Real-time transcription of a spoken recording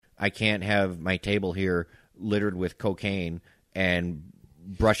I can't have my table here littered with cocaine and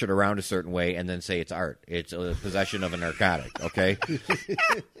brush it around a certain way and then say it's art. It's a possession of a narcotic, okay?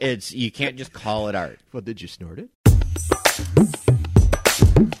 You can't just call it art. Well, did you snort it?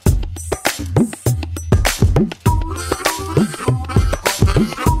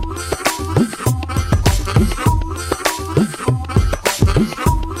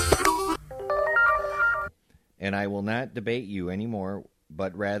 And I will not debate you anymore,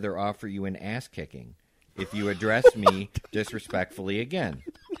 but rather offer you an ass-kicking if you address me disrespectfully again.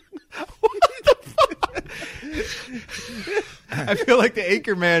 I feel like the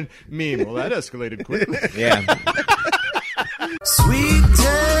Anchorman meme. Well, that escalated quickly. Yeah. Sweet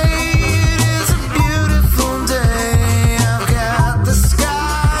day, it is a beautiful day. I've got the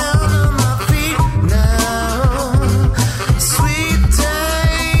sky under my feet now. Sweet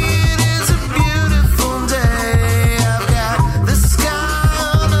day, it is a beautiful day. I've got the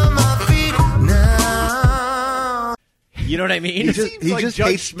sky under my feet now. You know what I mean? He just hates Judge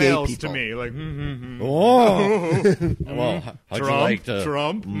gay Smails to people. me. Like, Oh. Well, how'd you Trump, like to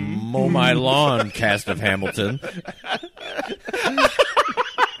Trump. mow my lawn, cast of Hamilton?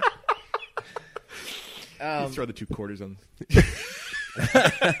 Throw the 2 quarters on.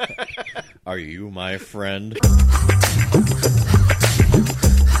 Are you my friend?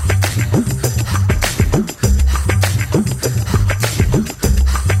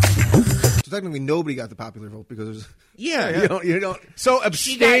 So technically, nobody got the popular vote because there's Yeah. you don't. So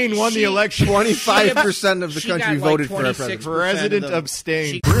abstain won the election. 25% of the She country got like voted for our 26% president. President of the-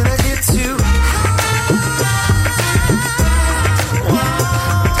 abstain. When I get to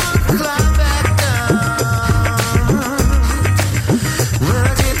climb back down. When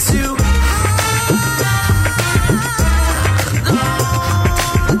I get to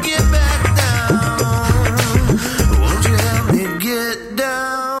get back down. Won't you help me get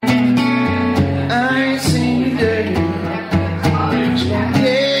down? I ain't seen you day.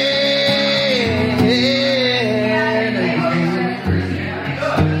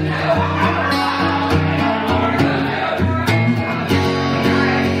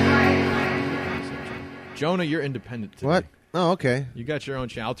 Jonah, you're independent today. What? Oh, okay. You got your own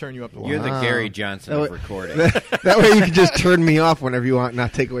channel. I'll turn you up. You're the Wow. Gary Johnson That of wa- recording. That way you can just turn me off whenever you want,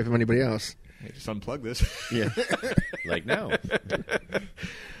 not take away from anybody else. Hey, just unplug this. Yeah. Like now.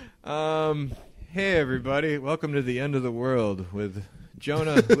 Hey, everybody. Welcome to the end of the world with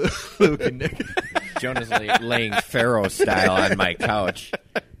Jonah, Luke, and Nick. Jonah's laying Pharaoh style on my couch.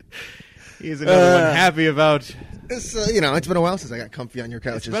 He's another one happy about. It's, it's been a while since I got comfy on your It's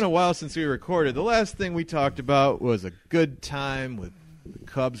couches. been a while since we recorded. The last thing we talked about was a good time with the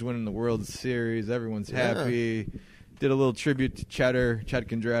Cubs winning the World Series. Everyone's happy. Did a little tribute to Chet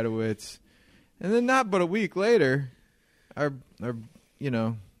Kondratowicz. And then not but a week later, our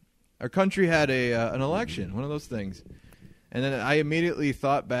country had an election, one of those things. And then I immediately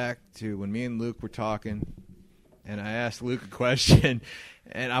thought back to when me and Luke were talking, and I asked Luke a question.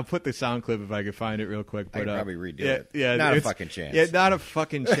 And I'll put the sound clip if I could find it real quick. I But, could probably redo yeah, it. Yeah, Not a fucking chance. Yeah, not a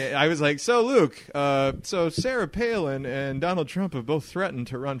fucking chance. I was like, so Luke, so Sarah Palin and Donald Trump have both threatened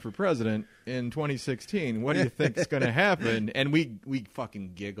to run for president in 2016. What do you think is going to happen? And we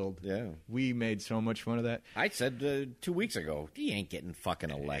fucking giggled. Yeah. We made so much fun of that. I said 2 weeks ago, he ain't getting fucking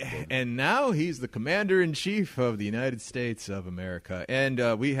elected. And now he's the commander-in-chief of the United States of America.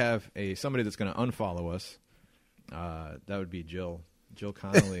 And we have somebody that's going to unfollow us. That would be Jill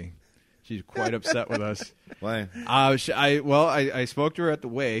Connolly. She's quite upset with us. Why? I spoke to her at the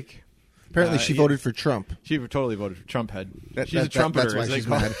wake. Apparently, she voted for Trump. She totally voted for Trump head. She's a trumpeter. That's why as they she's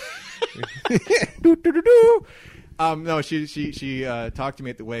call mad. it. No, she talked to me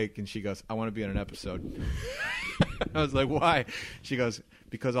at the wake, and she goes, "I want to be on an episode." I was like, "Why?" She goes,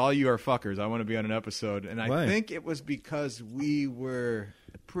 "Because all you are fuckers. I want to be on an episode." And I think it was because we were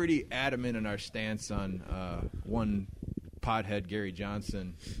pretty adamant in our stance on one pothead, Gary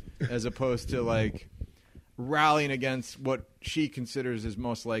Johnson, as opposed to like rallying against what she considers is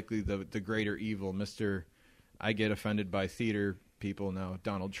most likely the greater evil, Mr. I get offended by theater people now,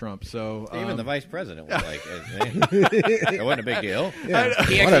 Donald Trump. So Even the vice president was like, it wasn't a big deal. Yeah,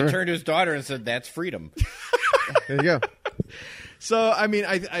 He whatever. actually turned to his daughter and said, that's freedom. There you go. So, I mean,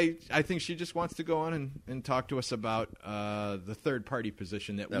 I think she just wants to go on and talk to us about the third-party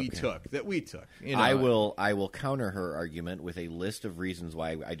position that we took. You know, I will counter her argument with a list of reasons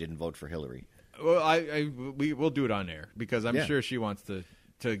why I didn't vote for Hillary. Well, we'll do it on air because I'm sure she wants to.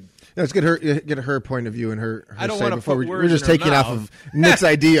 Let's get her point of view and her I don't say wanna before put we're words just in her taking off mouth. of Nick's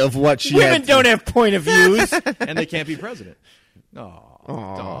idea of what she Women had. don't have point of views. And they can't be president.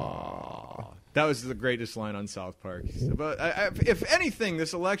 Oh, That was the greatest line on South Park. But if anything,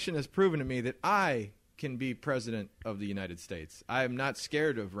 this election has proven to me that I can be president of the United States. I am not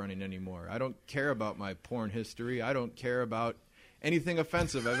scared of running anymore. I don't care about my porn history. I don't care about anything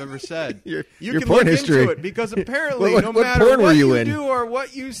offensive I've ever said. Your you can porn look history. into it because apparently What no matter porn were what you you in? do or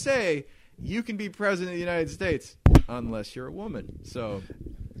what you say, you can be president of the United States unless you're a woman. So,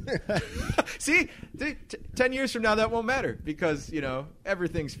 see, 10 years from now that won't matter because, you know,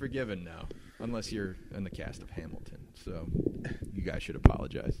 everything's forgiven now unless you're in the cast of Hamilton. So, you guys should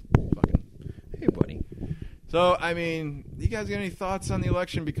apologize. Fucking, hey, buddy. So, I mean, you guys got any thoughts on the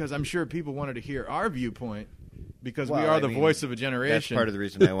election? Because I'm sure people wanted to hear our viewpoint because we are the voice of a generation. That's part of the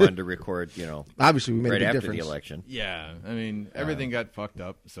reason I wanted to record, you know, Obviously, we made right a big after difference. the election. Yeah, I mean, everything got fucked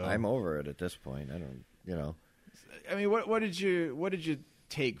up. So I'm over it at this point. I don't, you know. I mean, what did you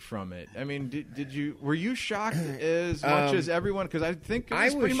take from it? I mean, were you shocked as much as everyone? Because I think it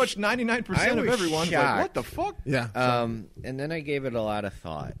was pretty much 99% of everyone was like, what the fuck? Yeah. And then I gave it a lot of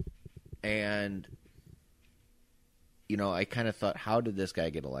thought. And, you know, I kind of thought, how did this guy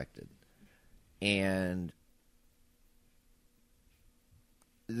get elected? And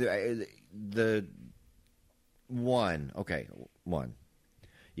the one.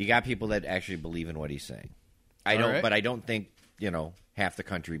 You got people that actually believe in what he's saying. But I don't think, you know, half the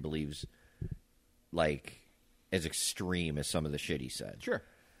country believes like as extreme as some of the shit he said. Sure.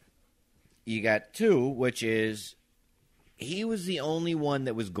 You got two, which is he was the only one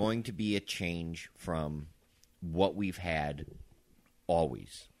that was going to be a change from what we've had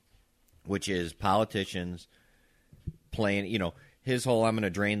always, which is politicians playing, you know, his whole I'm going to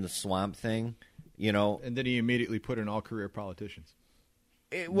drain the swamp thing, you know. And then he immediately put in all career politicians.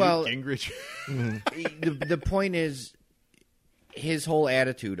 Well, Newt Gingrich. the point is his whole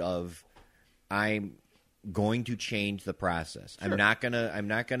attitude of I'm going to change the process. Sure. I'm not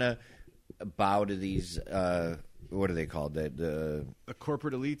gonna bow to these what are they called? The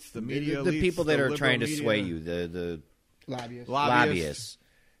corporate elites, the media elites, the people that are trying to media. sway you, the lobbyists.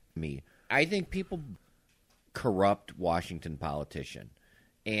 Me. I think people corrupt Washington politician.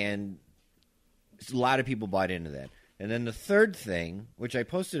 And a lot of people bought into that. And then the third thing, which I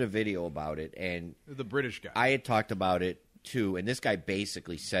posted a video about it, and the British guy. I had talked about it too, and this guy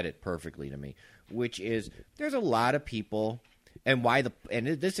basically said it perfectly to me, which is there's a lot of people, and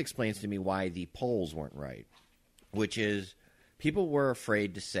this explains to me why the polls weren't right, which is people were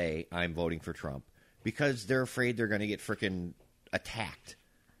afraid to say I'm voting for Trump because they're afraid they're going to get freaking attacked.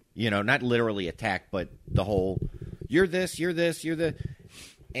 You know, not literally attacked, but the whole you're this, you're the,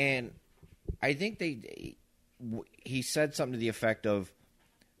 and I think he said something to the effect of,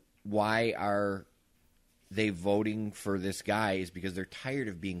 why are they voting for this guy is because they're tired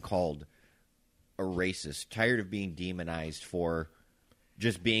of being called a racist, tired of being demonized for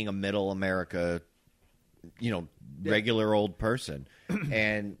just being a middle America, you know, regular old person.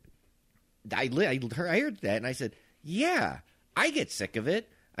 And I heard that, and I said, yeah, I get sick of it.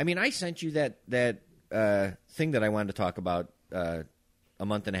 I mean, I sent you that thing that I wanted to talk about a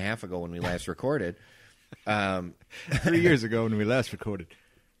month and a half ago when we last recorded. 3 years ago when we last recorded.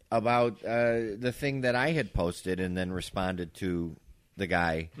 About the thing that I had posted and then responded to the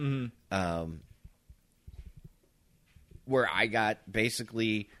guy. Mm-hmm. Where I got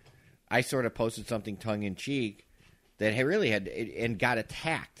basically, I sort of posted something tongue-in-cheek that really had, and got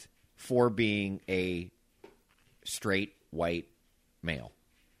attacked for being a straight white male.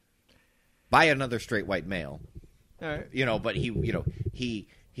 By another straight white male. All right. You know, but he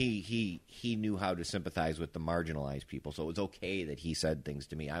knew how to sympathize with the marginalized people, so it was okay that he said things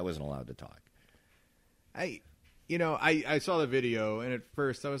to me. I wasn't allowed to talk. I saw the video, and at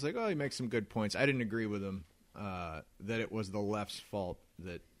first I was like, oh, he makes some good points. I didn't agree with him that it was the left's fault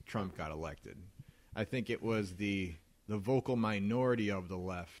that Trump got elected. I think it was the vocal minority of the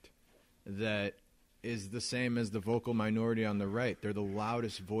left that is the same as the vocal minority on the right. They're the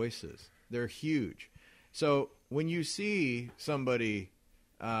loudest voices. They're huge. So when you see somebody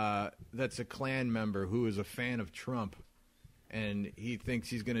that's a Klan member who is a fan of Trump and he thinks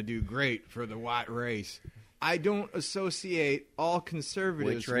he's going to do great for the white race, I don't associate all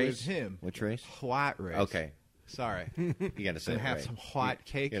conservatives with him. Which race? White race. Okay. Sorry. You got to say it have right. some hot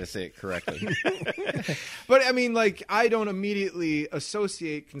cake. You got to say it correctly. But, I mean, like, I don't immediately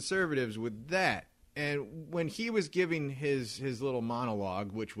associate conservatives with that. And when he was giving his little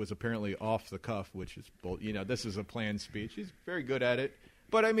monologue, which was apparently off the cuff, which is, you know, this is a planned speech. He's very good at it.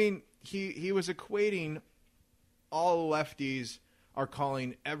 But, I mean, he was equating all lefties are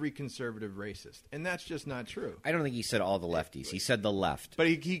calling every conservative racist. And that's just not true. I don't think he said all the lefties. He said the left. But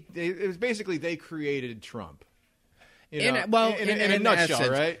it was basically they created Trump. You know, in a nutshell, essence,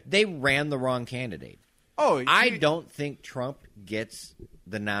 right? They ran the wrong candidate. Oh, I don't think Trump gets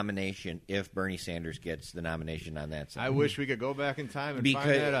the nomination if Bernie Sanders gets the nomination on that side. I wish we could go back in time and find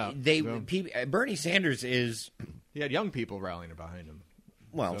that out. Bernie Sanders is... He had young people rallying behind him.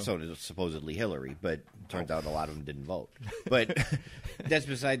 Well, so did supposedly Hillary, but turns out a lot of them didn't vote. But that's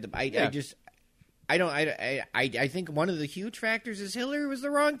beside the... I think one of the huge factors is Hillary was the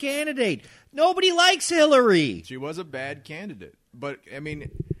wrong candidate. Nobody likes Hillary. She was a bad candidate. But, I mean,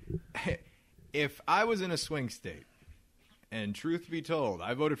 if I was in a swing state, and truth be told,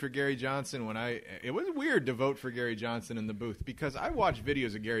 I voted for Gary Johnson it was weird to vote for Gary Johnson in the booth because I watched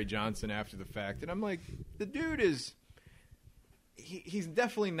videos of Gary Johnson after the fact, and I'm like, the dude is... He's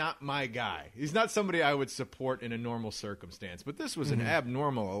definitely not my guy. He's not somebody I would support in a normal circumstance. But this was an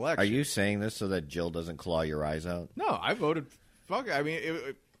abnormal election. Are you saying this so that Jill doesn't claw your eyes out? No, I voted. Fuck it. I mean,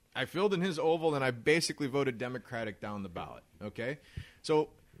 I filled in his oval, and I basically voted Democratic down the ballot. Okay, so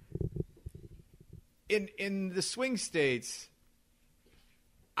in the swing states,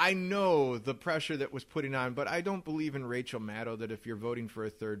 I know the pressure that was putting on, but I don't believe in Rachel Maddow that if you're voting for a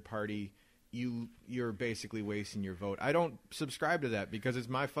third party, you're basically wasting your vote. I don't subscribe to that because it's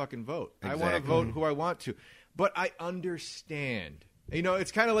my fucking vote. Exactly. I want to vote who I want to. But I understand. You know,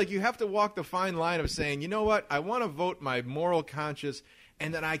 it's kind of like you have to walk the fine line of saying, you know what, I want to vote my moral conscience,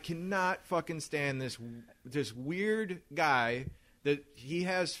 and that I cannot fucking stand this weird guy that he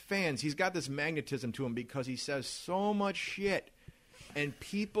has fans. He's got this magnetism to him because he says so much shit. And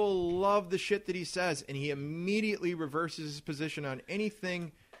people love the shit that he says, and he immediately reverses his position on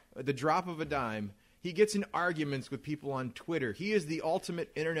anything the drop of a dime. He gets in arguments with people on Twitter. He is the ultimate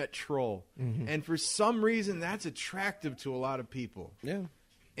internet troll. Mm-hmm. And for some reason, that's attractive to a lot of people. Yeah.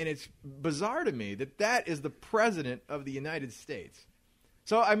 And it's bizarre to me that is the president of the United States.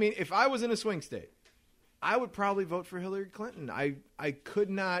 So, I mean, if I was in a swing state, I would probably vote for Hillary Clinton. I could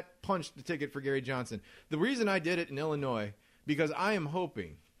not punch the ticket for Gary Johnson. The reason I did it in Illinois, because I am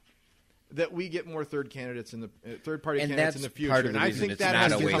hoping that we get more third-party candidates in the candidates in the future, part of the and I reason think it's that not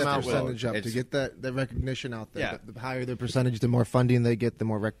has a to waste come of out vote. Percentage up to get that recognition out there. Yeah. The higher their percentage, the more funding they get, the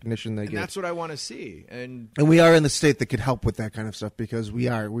more recognition they and get. that's what I want to see. And we are in the state that could help with that kind of stuff because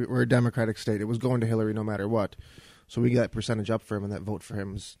we're a Democratic state. It was going to Hillary no matter what. So we got that percentage up for him, and that vote for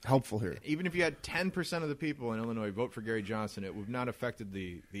him is helpful here. even if you had 10% of the people in Illinois vote for Gary Johnson, it would not have affected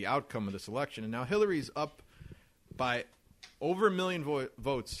the outcome of this election. And now Hillary's up by over 1 million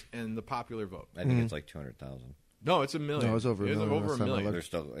votes in the popular vote. I think it's like 200,000. No, it's 1 million. No, it's over 1 million. Over 1 million. They're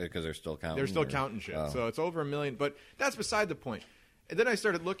still because they're still counting. They're still counting shit. Oh. So it's over 1 million. But that's beside the point. And then I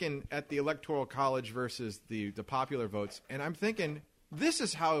started looking at the Electoral College versus the popular votes, and I'm thinking this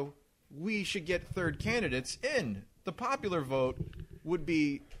is how we should get third candidates in. The popular vote would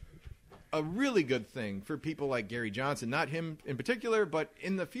be a really good thing for people like Gary Johnson, not him in particular, but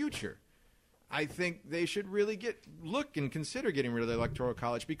in the future. I think they should really look and consider getting rid of the Electoral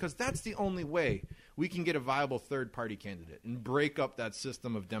College because that's the only way we can get a viable third-party candidate and break up that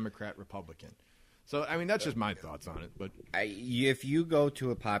system of Democrat-Republican. So, I mean, that's just my thoughts on it. But if you go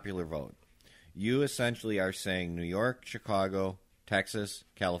to a popular vote, you essentially are saying New York, Chicago, Texas,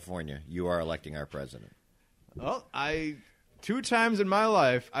 California, you are electing our president. Well, 2 times in my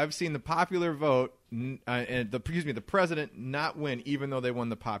life, I've seen the popular vote, the president not win, even though they won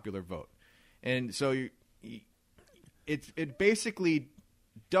the popular vote. And so it basically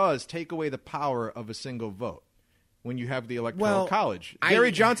does take away the power of a single vote when you have the Electoral College.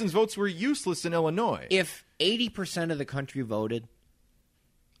 Gary Johnson's votes were useless in Illinois. If 80% of the country voted,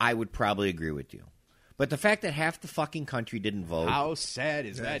 I would probably agree with you. But the fact that half the fucking country didn't vote. How sad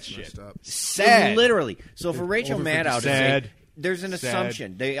is that shit? Sad. Literally. So for Rachel Maddow to sad. say, there's an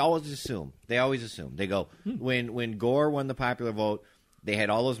assumption. They always assume. They go, when Gore won the popular vote, they had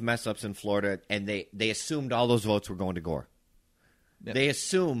all those mess-ups in Florida, and they assumed all those votes were going to Gore. Yep. They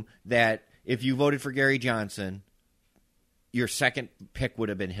assume that if you voted for Gary Johnson, your second pick would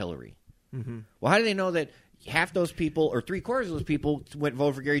have been Hillary. Mm-hmm. Well, how do they know that half those people, or 3/4 of those people, went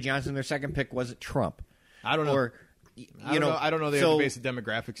vote for Gary Johnson, their second pick wasn't Trump? I don't know. Or, I don't know the basic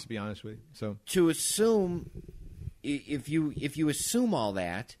demographics, to be honest with you. So to assume, if you assume all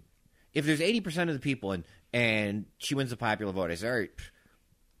that, if there's 80% of the people and she wins the popular vote, I say, all right,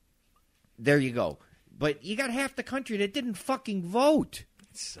 there you go. But you got half the country that didn't fucking vote.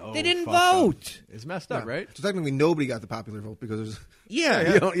 They didn't vote. It's messed up, right? So technically, nobody got the popular vote because there's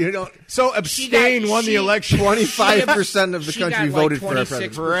you don't. So abstain won the election. 25% of the country voted for our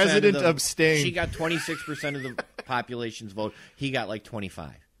president. President abstained. She got 26% of the population's vote. He got like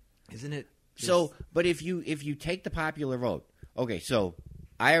 25. Isn't it? So, but if you take the popular vote, okay. So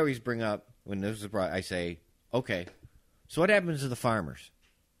I always bring up when this is brought, I say, okay, So what happens to the farmers?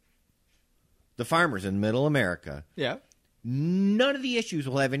 The farmers in middle America, Yeah. none of the issues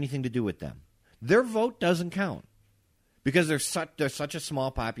will have anything to do with them. Their vote doesn't count because there's such a small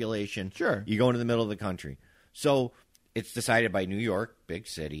population. Sure. You go into the middle of the country. So it's decided by New York, big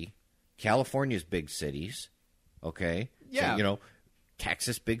city, California's big cities, okay? Yeah. So,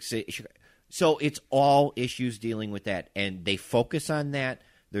 Texas, big city. So it's all issues dealing with that, and they focus on that.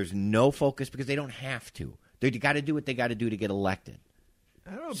 There's no focus because they don't have to. They got to do what they got to do to get elected.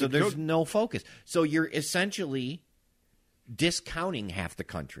 I don't know. So there's no focus. So you're essentially discounting half the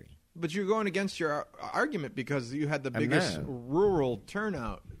country. But you're going against your argument because you had the biggest rural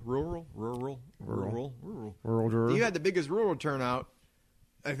turnout. Rural. You had the biggest rural turnout,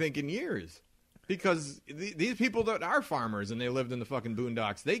 I think, in years. Because these people that are farmers and they lived in the fucking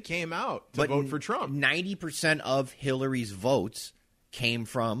boondocks, they came out to vote for Trump. 90% of Hillary's votes came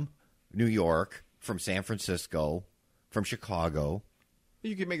from New York, from San Francisco, from Chicago.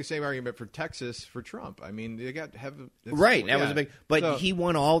 You could make the same argument for Texas for Trump. I mean, they got right. That was a big. But So- he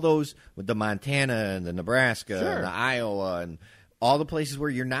won all those with the Montana and the Nebraska Sure. and the Iowa and all the places where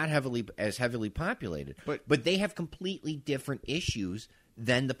you're not as heavily populated. But they have completely different issues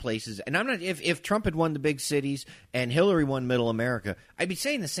than the places. And I'm not. If Trump had won the big cities and Hillary won Middle America, I'd be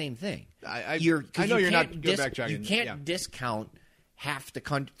saying the same thing. I know you're not backtracking. You can't discount half the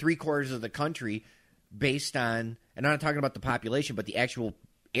 3/4 of the country based on. And I'm not talking about the population, but the actual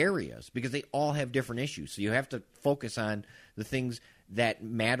areas, because they all have different issues. So you have to focus on the things that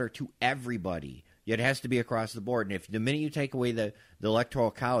matter to everybody. It has to be across the board. And if the minute you take away the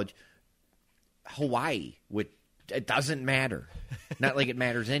Electoral College, Hawaii it doesn't matter. Not like it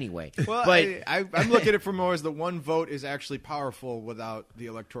matters anyway. Well, but I'm looking at it from more as the one vote is actually powerful without the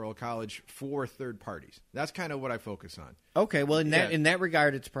Electoral College for third parties. That's kind of what I focus on. okay, well in that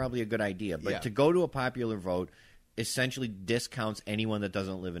regard, it's probably a good idea. But to go to a popular vote essentially discounts anyone that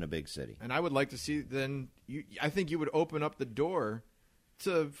doesn't live in a big city. And I would like to see then. I think you would open up the door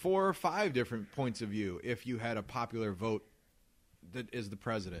to 4 or 5 different points of view if you had a popular vote that is the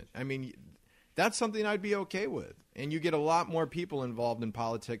president. I mean, that's something I'd be okay with. And you get a lot more people involved in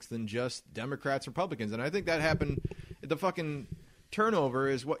politics than just Democrats, Republicans. And I think that happened. The fucking turnover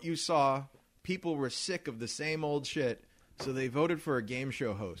is what you saw. People were sick of the same old shit, so they voted for a game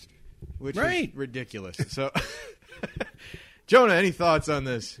show host, which is ridiculous. So, Jonah, any thoughts on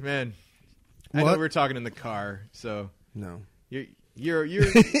this, man? I know we were talking in the car, so No. You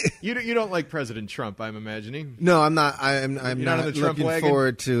don't like President Trump, I'm imagining. No, I'm not. I'm not not on the Trump looking wagon?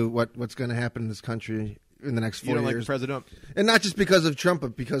 forward to what's going to happen in this country in the next 4 You don't years. like President Trump? And not just because of Trump,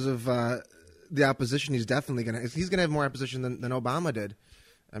 but because of the opposition. He's definitely going to. He's going to have more opposition than Obama did.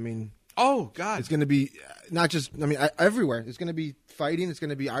 I mean, Oh God, it's going to be not just. I mean, everywhere. It's going to be fighting. It's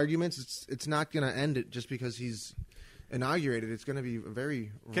going to be arguments. It's not going to end it just because he's inaugurated. It's going to be a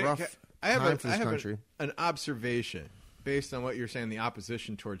very rough time for this country. An observation based on what you're saying, the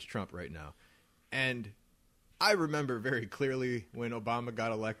opposition towards Trump right now. And I remember very clearly when Obama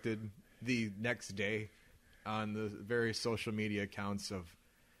got elected the next day on the various social media accounts of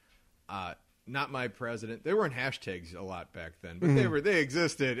not my president. There weren't hashtags a lot back then, but they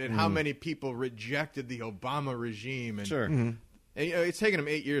existed, and how many people rejected the Obama regime. And, Sure. And it's taken him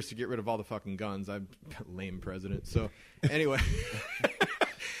 8 years to get rid of all the fucking guns. I'm a lame president. So anyway,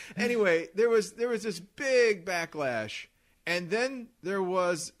 there was this big backlash, and then there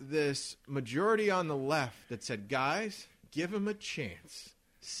was this majority on the left that said, "Guys, give him a chance,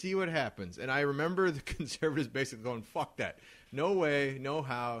 see what happens." And I remember the conservatives basically going, "Fuck that, no way, no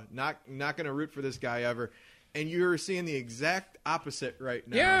how, not going to root for this guy ever." And you're seeing the exact opposite right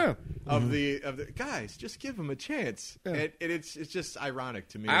now. Of the guys, just give him a chance. Yeah. And it's just ironic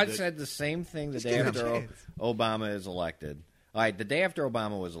to me. I said the same thing the day after Obama is elected. All right, the day after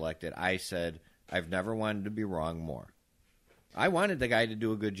Obama was elected, I said, I've never wanted to be wrong more. I wanted the guy to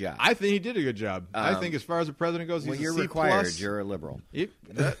do a good job. I think he did a good job. I think as far as the president goes, he's you're a C+. required. You're a liberal. We've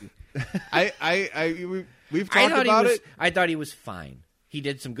talked about it. I thought he was fine. He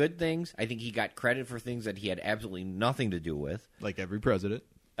did some good things. I think he got credit for things that he had absolutely nothing to do with. Like every president.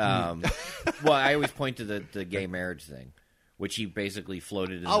 Well, I always point to the gay marriage thing, which he basically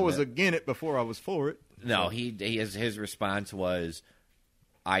floated. I was against it before I was for it. No, his response was,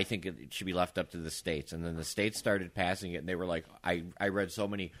 I think it should be left up to the states. And then the states started passing it, and they were like, I read so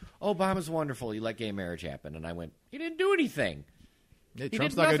many, Obama's wonderful, he let gay marriage happen. And I went, he didn't do anything. Yeah,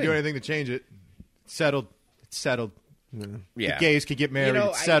 Trump's not going to do anything to change it. It's settled. Yeah. The gays can get married.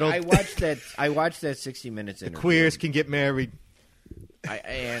 It's settled. I watched that 60 Minutes interview. The queers can get married.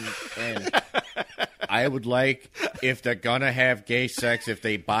 And I would like, if they're gonna have gay sex, if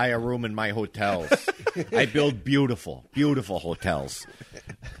they buy a room in my hotels. I build beautiful, beautiful hotels.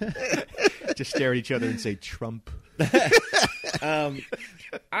 Just stare at each other and say Trump. You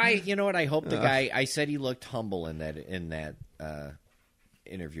know what? I hope the guy. I said he looked humble in that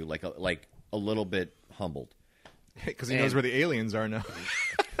interview, like a little bit humbled, because he knows where the aliens are now.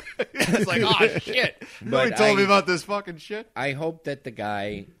 It's like, oh shit! Nobody But told me about this fucking shit. I hope that the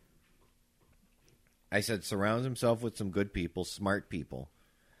guy. I said surrounds himself with some good people, smart people,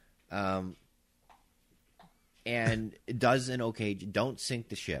 and does an okay. Don't sink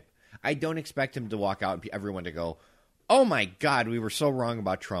the ship. I don't expect him to walk out and everyone to go, "Oh my God, we were so wrong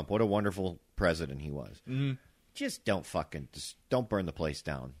about Trump. What a wonderful president he was." Mm-hmm. Just don't burn the place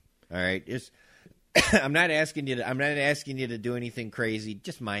down. All right, I'm not asking you to do anything crazy.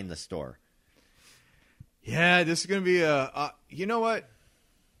 Just mind the store. Yeah, this is gonna be you know what?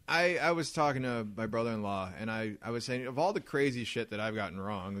 I was talking to my brother-in-law, and I was saying, of all the crazy shit that I've gotten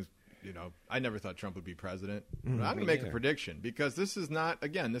wrong, I never thought Trump would be president. But I'm going to make a prediction, because this is not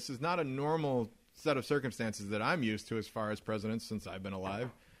a normal set of circumstances that I'm used to as far as presidents since I've been alive.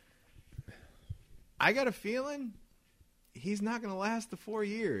 I got a feeling he's not going to last the 4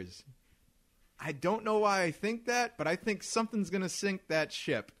 years. I don't know why I think that, but I think something's going to sink that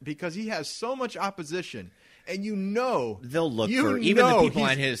ship, because he has so much opposition. And they'll look for even the people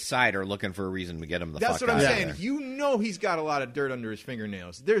on his side are looking for a reason to get him the fuck out. That's what I'm saying. He's got a lot of dirt under his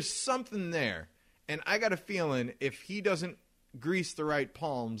fingernails. There's something there, and I got a feeling if he doesn't grease the right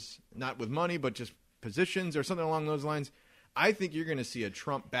palms, not with money but just positions or something along those lines, I think you're going to see a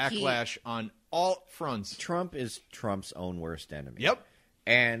Trump backlash on all fronts. Trump is Trump's own worst enemy. Yep.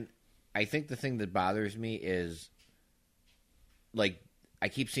 And I think the thing that bothers me is, like, I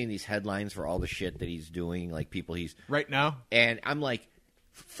keep seeing these headlines for all the shit that he's doing, like people he's... Right now? And I'm like,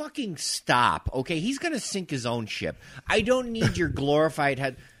 fucking stop, okay? He's going to sink his own ship. I don't need your glorified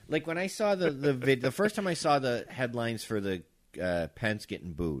head... Like, when I saw the first time I saw the headlines for the Pence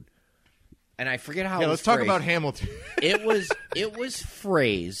getting booed, and I forget how it was let's talk phrased. about Hamilton. It was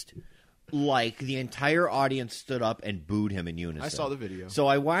phrased like the entire audience stood up and booed him in unison. I saw the video. So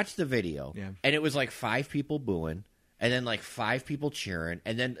I watched the video, yeah. And it was like 5 people booing, and then like 5 people cheering,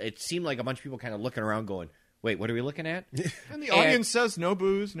 and then it seemed like a bunch of people kind of looking around going, wait, what are we looking at? And the audience says no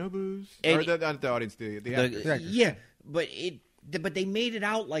booze, no booze. Or not the audience, the actors. Yeah, but they made it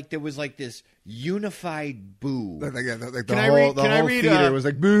out like there was like this unified boo. Like the whole theater was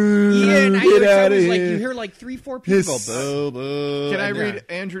like, boo, yeah, and get out of here. Like, you hear like 3-4 people, boo, boo. Can I read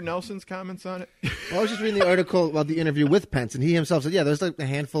Andrew Nelson's comments on it? Well, I was just reading the article about the interview with Pence, and he himself said, yeah, there's like a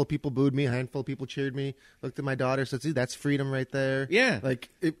handful of people booed me, a handful of people cheered me, looked at my daughter, said, see, that's freedom right there. Yeah. Like,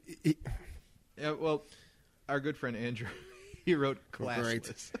 yeah, well, our good friend Andrew, he wrote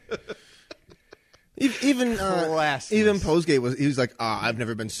classless. Even Posgate was like, I've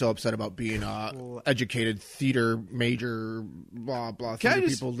never been so upset about being educated theater major, blah blah. Theater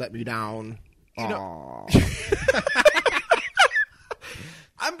people let me down. I'm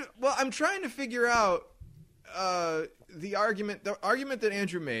trying to figure out the argument that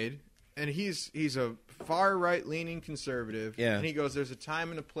Andrew made, and he's a far right leaning conservative, and he goes, there's a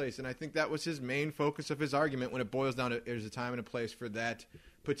time and a place, and I think that was his main focus of his argument when it boils down to there's a time and a place for that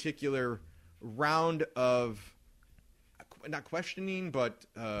particular round of not questioning, but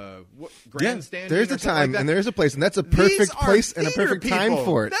grandstanding. There's a time and there's a place, and that's a perfect place and a perfect time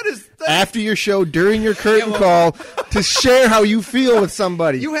for it. That is after your show, during your curtain call, to share how you feel with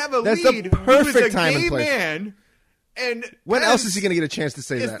somebody. You have a that's lead the perfect who is a time gay and place. Man, and when else is he going to get a chance to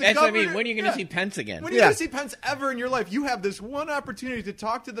say that? That's what I mean. When are you going to see Pence again? When are you going to see Pence ever in your life? You have this one opportunity to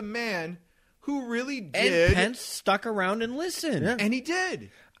talk to the man who really did. And Pence stuck around and listened. Yeah. And he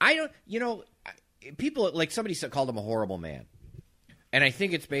did. I don't, people, like somebody called him a horrible man. And I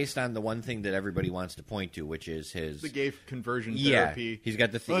think it's based on the one thing that everybody wants to point to, which is the gay conversion therapy. He's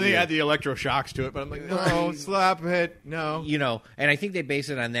got the thing. Well, they add the electroshocks to it, but I'm like, no, slap it, no. And I think they base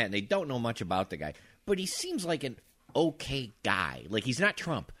it on that, and they don't know much about the guy. But he seems like an okay guy. Like, he's not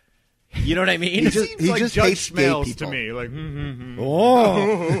Trump. You know what I mean? He seems like Judge Smails to me. Like,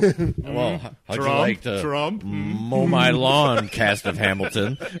 well, how'd you like to Trump? Mow my lawn, cast of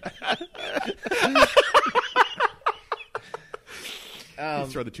Hamilton?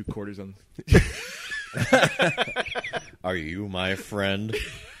 Throw the 2 quarters on. Are you my friend?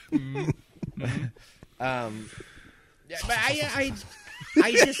 But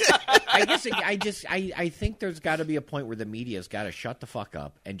I think there's got to be a point where the media's got to shut the fuck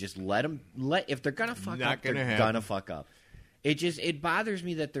up and just if they're gonna fuck up, they're gonna fuck up. It bothers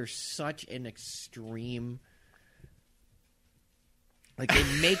me that there's such an extreme Like, they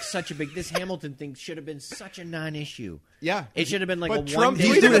make such a big... This Hamilton thing should have been such a non-issue. Yeah. It should have been like but a Trump one-day...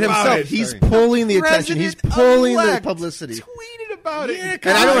 He's doing it himself. He's pulling the attention. He's pulling the publicity. Tweeted about it.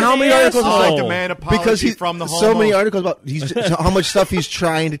 And I don't know how many articles like demand apology because from the so many homo. articles about how much stuff he's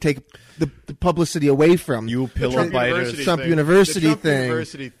trying to take the publicity away from. You pillow biters. Trump University Trump thing.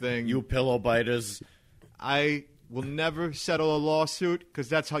 University thing. You pillow biters. I will never settle a lawsuit because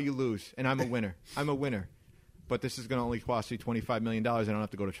that's how you lose. And I'm a winner. I'm a winner. But this is going to only cost me $25 million. I don't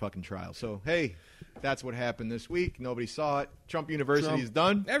have to go to fucking trial. So, hey, that's what happened this week. Nobody saw it. Trump University is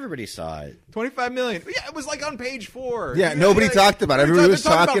done. Everybody saw it. $25 million. Yeah, it was like on page 4. Yeah, nobody talked about it. Everybody was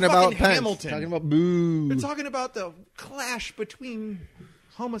talking about Pence. Hamilton. Talking about boo. They're talking about the clash between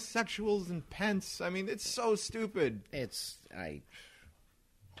homosexuals and Pence. I mean, it's so stupid.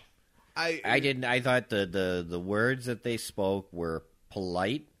 I thought the words that they spoke were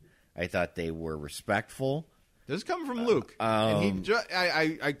polite. I thought they were respectful. This is coming from Luke. And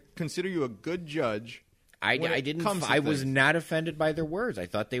I consider you a good judge. I was not offended by their words. I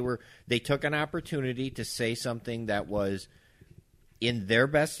thought they took an opportunity to say something that was in their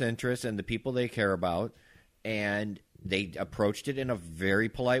best interest and the people they care about, and they approached it in a very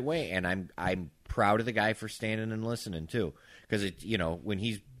polite way. And I'm proud of the guy for standing and listening too, because when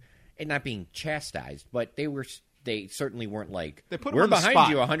he's not being chastised, but they certainly weren't like, we're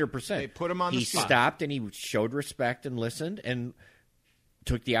behind you 100%. They put him on the spot. He stopped and he showed respect and listened and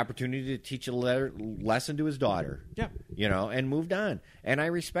took the opportunity to teach a lesson to his daughter. Yeah. And moved on. And I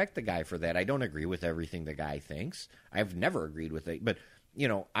respect the guy for that. I don't agree with everything the guy thinks. I've never agreed with it. But,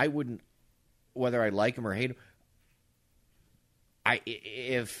 I wouldn't, whether I like him or hate him,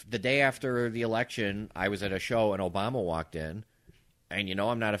 if the day after the election I was at a show and Obama walked in, and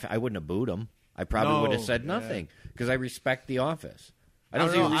I'm not I wouldn't have booed him. I probably would have said nothing because I respect the office. I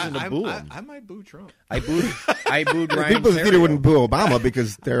don't see a reason to boo him. I might boo Trump. I booed Ryan. People in the theater wouldn't boo Obama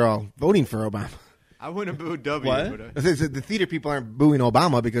because they're all voting for Obama. I wouldn't boo W. What? The theater people aren't booing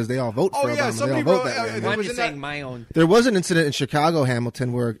Obama because they all vote for Obama. Some they all people, vote that way. Well, I'm just saying my own. There was an incident in Chicago,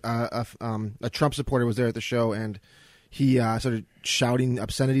 Hamilton, where a Trump supporter was there at the show and he started shouting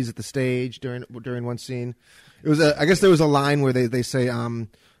obscenities at the stage during one scene. It was I guess there was a line where they say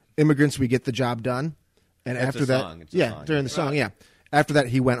immigrants, we get the job done, and That's after a that, song. during the song, after that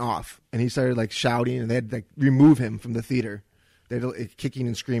he went off and he started shouting, and they had to remove him from the theater. They had kicking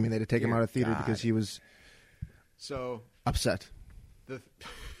and screaming. They had to take him out of theater because he was so upset. The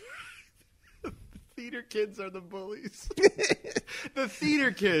theater kids are the bullies. The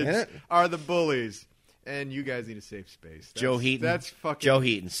theater kids are the bullies. And you guys need a safe space. Joe Heaton. That's fucking. Joe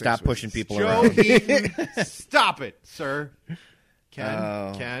Heaton, stop pushing people Joe around. Heaton, stop it, sir.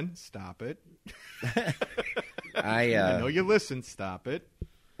 Ken, stop it. I know you listen. Stop it.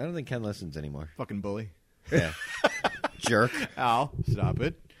 I don't think Ken listens anymore. Fucking bully. Yeah. Jerk. Al, stop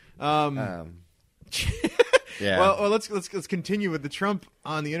it. Yeah. Well, let's continue with the Trump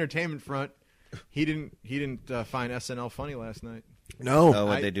on the entertainment front. He didn't find SNL funny last night. No. Oh,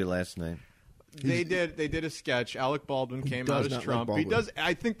 what they do last night? They did a sketch. Alec Baldwin came out as Trump. Like he does.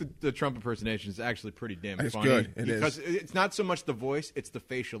 I think the Trump impersonation is actually pretty damn it's funny. Good. Because it's not so much the voice; it's the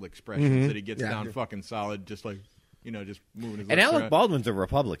facial expressions that he gets down fucking solid, just like just moving his. And Alec around. Baldwin's a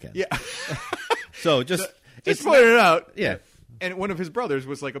Republican. Yeah. So just pointed it out. Yeah. And one of his brothers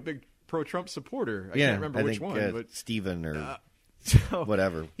was like a big pro-Trump supporter. I can't remember which one, but Steven or so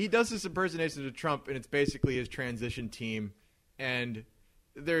whatever. He does this impersonation of Trump, and it's basically his transition team, and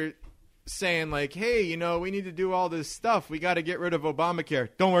they're saying like, hey, we need to do all this stuff. We got to get rid of Obamacare.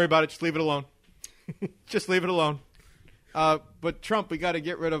 Don't worry about it. Just leave it alone. Just leave it alone. But Trump, we got to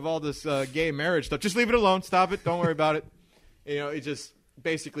get rid of all this gay marriage stuff. Just leave it alone. Stop it. Don't worry about it. It just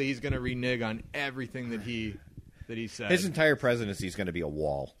basically he's going to renege on everything that he said. His entire presidency is going to be a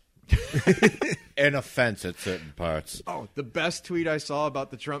wall. An offense at certain parts. Oh, the best tweet I saw about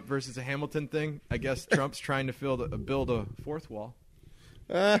the Trump versus the Hamilton thing. I guess Trump's trying to build a fourth wall.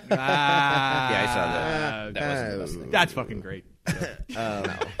 Yeah, I saw that. That wasn't the best thing. That's fucking great.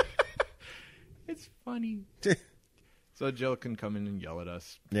 It's funny. So Jill can come in and yell at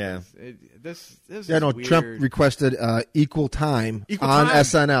us. Yeah. This is weird. Trump requested equal time on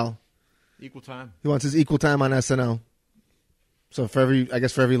SNL. Equal time. He wants his equal time on SNL. So for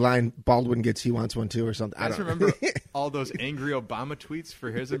every line Baldwin gets, he wants one too, or something. I don't remember all those angry Obama tweets for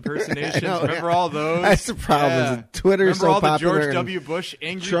his impersonations. Remember all those? That's the problem. Yeah. Twitter is so popular. Remember all the George popular. W. Bush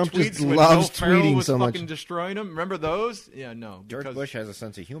angry Trump tweets just when loves Will Ferrell tweeting was so much. fucking destroying him? Remember those? Yeah, no. George Bush has a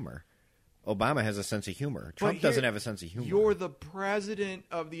sense of humor. Obama has a sense of humor. Trump doesn't have a sense of humor. You're the president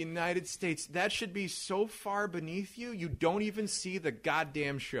of the United States. That should be so far beneath you. You don't even see the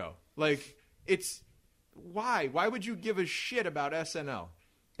goddamn show. Like, it's why? Why would you give a shit about SNL?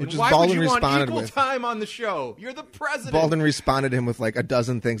 Which And is why would Baldwin you want responded equal with. time on the show? You're the president. Baldwin responded to him with like a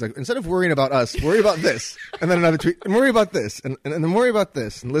dozen things. Like, instead of worrying about us, worry about this. And then another tweet, and worry about this. And then worry about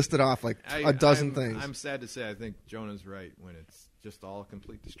this. And listed off like a dozen things. I'm sad to say I think Jonah's right when it's just all a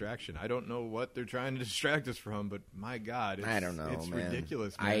complete distraction. I don't know what they're trying to distract us from, but my God, it's, I don't know, it's man.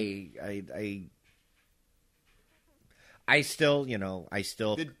 ridiculous, man. I still, you know,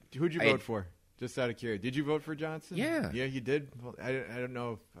 Who'd you vote for? Just out of curiosity, did you vote for Johnson? Yeah. Yeah, you did. Well, I don't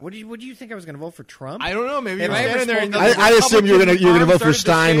know. What do you think I was going to vote for Trump? I don't know. Maybe Have you were I ever standing there. And spoken- I assumed you were gonna vote for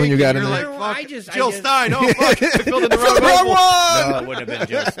Stein when you got in You're there. like, I fuck, just- Jill Stein. Oh, fuck. I filled in the That's the wrong one! No, it wouldn't have been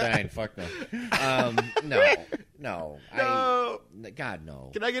Jill Stein. Fuck no. No. No. God, no.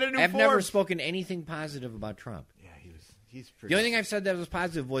 Can I get a new I've form? never spoken anything positive about Trump. Yeah, he's pretty. The only thing I've said that was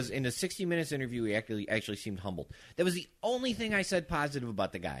positive was in a 60 Minutes interview, he actually seemed humbled. That was the only thing I said positive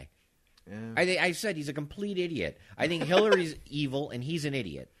about the guy. Yeah. I said he's a complete idiot. I think Hillary's evil and he's an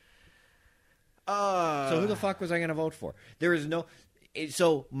idiot. So who the fuck was I going to vote for? There is no.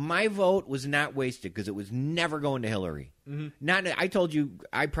 So my vote was not wasted because it was never going to Hillary. Mm-hmm. I told you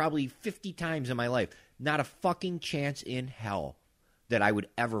I probably 50 times in my life, not a fucking chance in hell that I would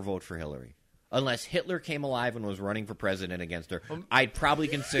ever vote for Hillary. Unless Hitler came alive and was running for president against her, I'd probably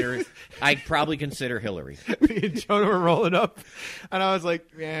consider Hillary. Me and Jonah were rolling up, and I was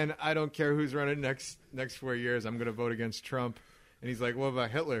like, "Man, I don't care who's running next 4 years. I'm going to vote against Trump." And he's like, "What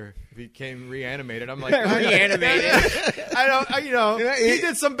about Hitler? If he came reanimated?" I'm like, Reanimated. He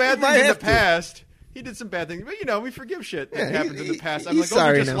did some bad things in the past. He did some bad things, but we forgive shit that happens in the past. I'm he's like, those are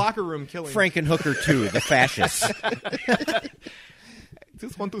sorry just now. locker room killing. Frankenhooker 2, the fascists.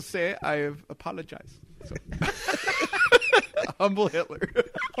 Just want to say I have apologized. So. Humble Hitler.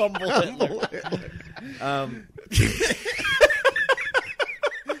 Humble Hitler. I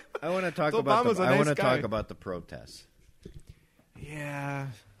want to talk Obama's a nice guy. talk about the protests. Yeah,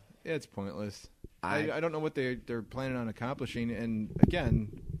 it's pointless. I don't know what they're planning on accomplishing. And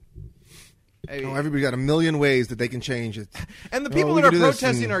again, everybody got a million ways that they can change it. And the people that are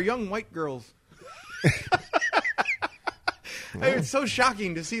protesting are young white girls. It's so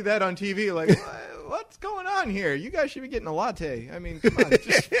shocking to see that on TV. Like, what's going on here? You guys should be getting a latte. I mean, come on,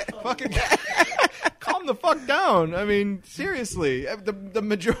 just fucking calm the fuck down. I mean, seriously, the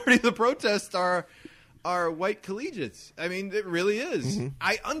majority of the protests are white collegiates. I mean, it really is. Mm-hmm.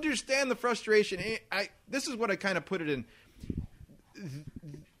 I understand the frustration. This is what I kind of put it in.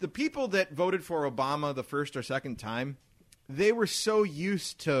 The people that voted for Obama the first or second time, they were so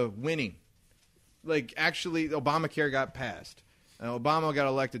used to winning. Like, actually, Obamacare got passed. Obama got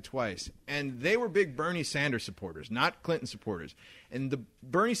elected twice. And they were big Bernie Sanders supporters, not Clinton supporters. And the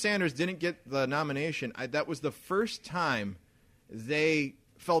Bernie Sanders didn't get the nomination. That was the first time they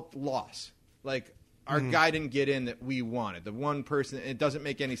felt loss. Like, our guy didn't get in that we wanted. The one person, it doesn't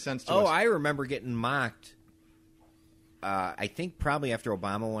make any sense to us. Oh, I remember getting mocked. I think probably after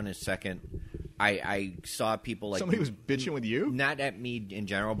Obama won his second, I saw people like... Somebody was bitching with you? Not at me in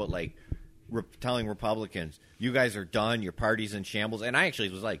general, but like... telling Republicans, you guys are done, your party's in shambles. And I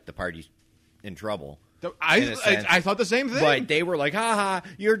actually was like, the party's in trouble. I thought the same thing. But they were like, ha,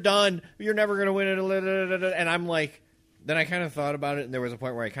 you're done. You're never going to win it. And I'm like, then I kind of thought about it, and there was a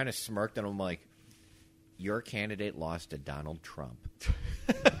point where I kind of smirked, and I'm like, your candidate lost to Donald Trump.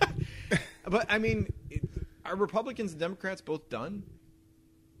 But, I mean, are Republicans and Democrats both done?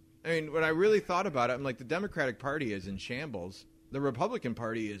 I mean, when I really thought about it, I'm like, the Democratic Party is in shambles. The Republican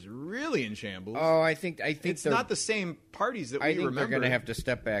Party is really in shambles. Oh, I think it's not the same parties that we remember. I think they're going to have to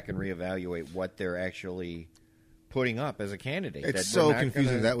step back and reevaluate what they're actually putting up as a candidate. It's so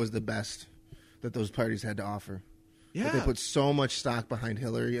confusing. That was the best that those parties had to offer. Yeah, that they put so much stock behind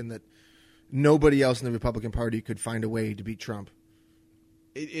Hillary, and that nobody else in the Republican Party could find a way to beat Trump.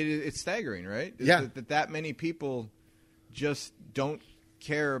 It's staggering, right? Yeah, that many people just don't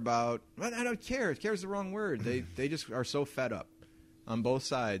care about. Well, I don't care. Care is the wrong word. They just are so fed up on both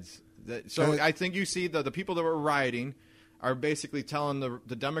sides. I think you see the people that were rioting are basically telling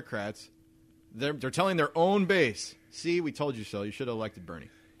the Democrats, they're telling their own base, see, we told you so. You should have elected Bernie.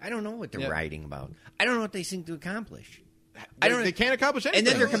 I don't know what they're rioting about. I don't know what they seem to accomplish. They can't accomplish anything. And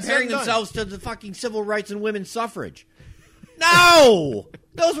then they're comparing themselves to the fucking civil rights and women's suffrage. No!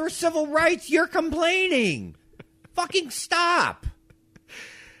 Those were civil rights. You're complaining. Fucking stop.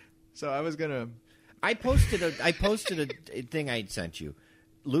 So I was going to... I posted a thing I'd sent you.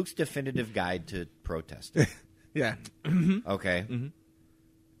 Luke's definitive guide to protesting. Yeah. Okay. Mm-hmm. I'm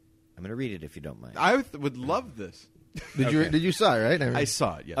going to read it if you don't mind. I would love this. Did you saw it, right? I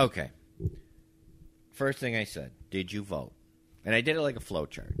saw it, yeah. Okay. First thing I said, did you vote? And I did it like a flow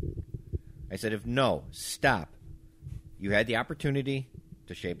chart. I said, if no, stop. You had the opportunity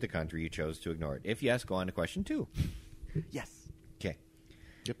to shape the country. You chose to ignore it. If yes, go on to question 2. Yes. Okay.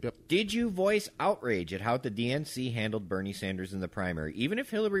 Yep. Did you voice outrage at how the DNC handled Bernie Sanders in the primary, even if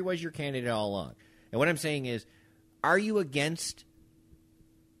Hillary was your candidate all along? And what I'm saying is, are you against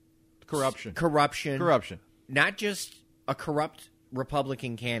Corruption. Corruption. Not just a corrupt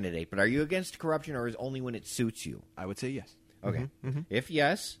Republican candidate, but are you against corruption, or is only when it suits you? I would say yes. Okay. If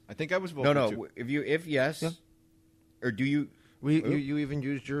yes, I think I was voting no. If yes, or do you? You even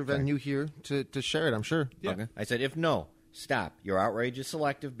used your venue here to share it, I'm sure. Yeah. Okay. I said, if no, stop. Your outrage is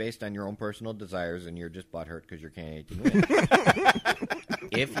selective based on your own personal desires, and you're just butthurt because your candidate didn't win.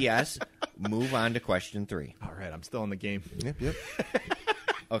 If yes, move on to question 3. All right, I'm still in the game. Yep.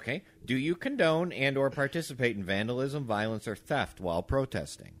 Okay. Do you condone and or participate in vandalism, violence, or theft while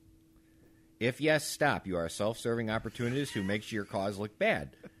protesting? If yes, stop. You are a self-serving opportunist who makes your cause look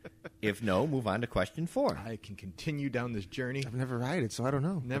bad. If no, move on to question 4. I can continue down this journey. I've never rioted, so I don't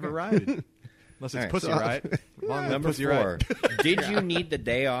know. Never rioted. Unless it's All right, Pussy so- Riot. Long live Number Pussy 4. Riot. Did you need the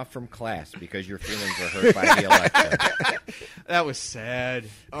day off from class because your feelings were hurt by the election? That was sad.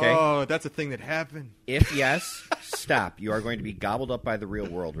 Okay. Oh, that's a thing that happened. If yes, stop. You are going to be gobbled up by the real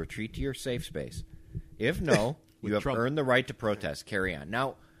world. Retreat to your safe space. If no, you have Trump. earned the right to protest. Carry on.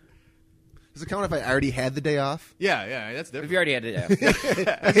 Now, Does it count if I already had the day off? Yeah, that's if different. you already had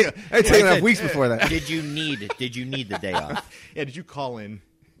it, I'd taken off weeks before that. did you need the day off? Yeah, did you call in?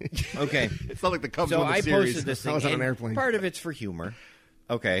 Okay. It's not like the Cubs So won the I series. posted this I thing. was on an and airplane. Part of it's for humor.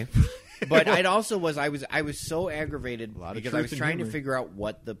 Okay. But I was so aggravated lot of because truth I was in trying to humor. figure out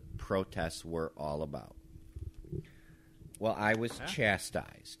what the protests were all about. Well, I was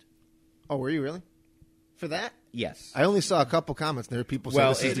chastised. Oh, were you really? For that? Yes. I only saw a couple comments. There were people saying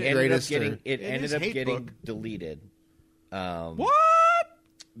Well, this is it the ended up greatest. getting or- it In ended his up hate getting book. deleted. What?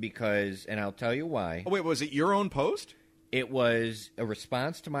 Because, and I'll tell you why. Oh, wait, was it your own post? It was a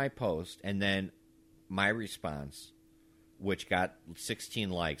response to my post, and then my response, which got 16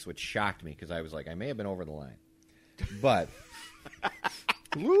 likes, which shocked me because I was like, I may have been over the line. But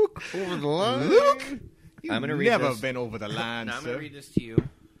Luke over the line. Luke? I'm going to read Never this. been over the line, Now I'm sir. going to read this to you.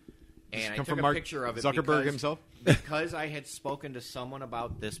 And I come took from a Mark picture of it Zuckerberg because, himself? because I had spoken to someone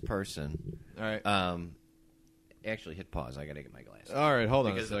about this person. All right. Actually, hit pause. I got to get my glasses. All right, hold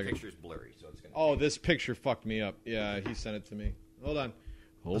on a because the second. picture's blurry, so it's going to. Oh, this picture fucked me up. Yeah, he sent it to me. Hold on.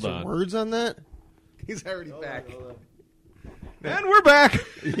 Is there words on that? He's already back. And we're back.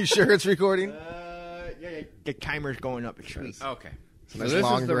 Are you sure it's recording? Yeah. The timer's going up. Sweet. Okay. So nice this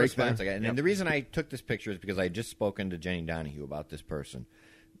long is the break response there. I got. And the reason I took this picture is because I had just spoken to Jenny Donahue about this person.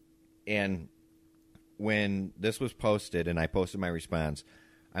 And when this was posted and I posted my response,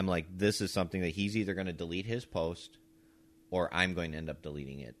 I'm like, this is something that he's either going to delete his post or I'm going to end up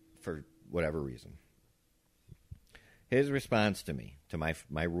deleting it for whatever reason. His response to me, to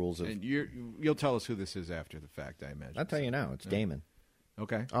my rules of... And you'll tell us who this is after the fact, I imagine. I'll tell you now. It's Damon.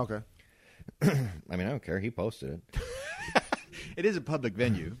 Okay. Okay. I mean, I don't care. He posted it. It is a public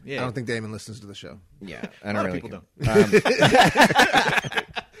venue. Yeah. I don't think Damon listens to the show. Yeah. I A don't lot of really people care. don't.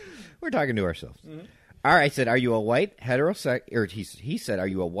 We're talking to ourselves. All right, I said, are you a white heterosexual... Or he said, are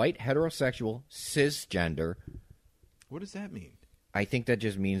you a white heterosexual cisgender? What does that mean? I think that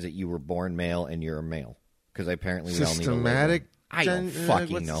just means that you were born male and you're a male. Because apparently we all need a Systematic. label. I don't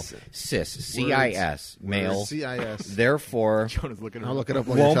fucking what's know. this? Cis. C-I-S. Male. CIS. Therefore, Jonah's looking I'll look it up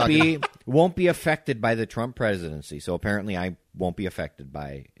while you're talking. won't be affected by the Trump presidency. So apparently I won't be affected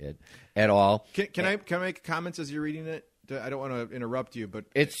by it at all. Can I make comments as you're reading it? I don't want to interrupt you, but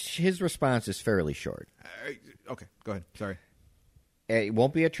His response is fairly short. okay, go ahead. Sorry. It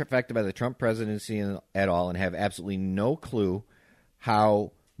won't be affected by the Trump presidency at all and have absolutely no clue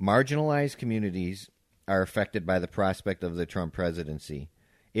how marginalized communities are affected by the prospect of the Trump presidency.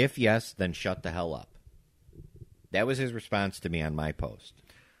 If yes, then shut the hell up. That was his response to me on my post.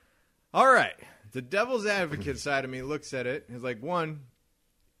 All right. The devil's advocate side of me looks at it and is like, one,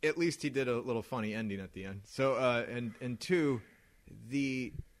 at least he did a little funny ending at the end. So, and two,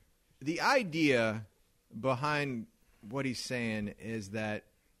 the idea behind what he's saying is that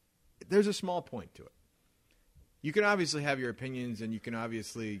there's a small point to it. You can obviously have your opinions and you can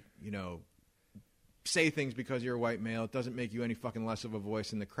obviously, say things because you're a white male. It doesn't make you any fucking less of a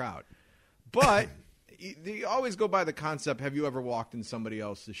voice in the crowd. But you always go by the concept, have you ever walked in somebody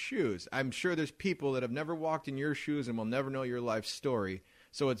else's shoes? I'm sure there's people that have never walked in your shoes and will never know your life story.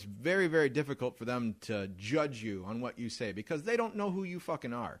 So it's very, very difficult for them to judge you on what you say because they don't know who you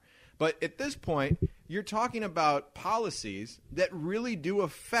fucking are. But at this point, you're talking about policies that really do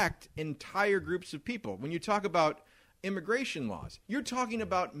affect entire groups of people. When you talk about immigration laws. You're talking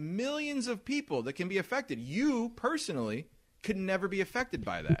about millions of people that can be affected. You personally could never be affected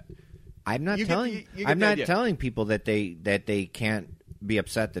by that. I'm not telling people that they can't be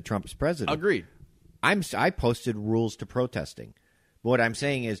upset that Trump's president. Agreed. I posted rules to protesting. But what I'm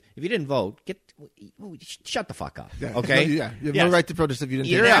saying is, if you didn't vote, shut the fuck up. Yeah. Okay? You have no right to protest if you didn't.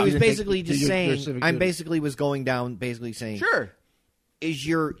 Yeah, I was basically just saying. I'm basically was going down, basically saying, sure.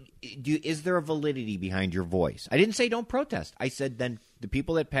 Is there a validity behind your voice? I didn't say don't protest. I said then the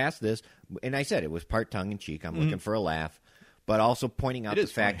people that passed this, and I said it was part tongue in cheek. I'm looking for a laugh, but also pointing out the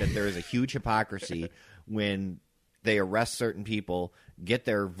fact that there is a huge hypocrisy when they arrest certain people, get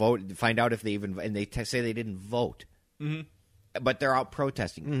their vote, find out if they even, and they say they didn't vote, but they're out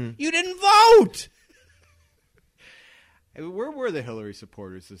protesting. You didn't vote. Where were the Hillary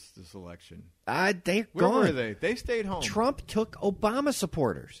supporters this election? They're Where gone. were they? They stayed home. Trump took Obama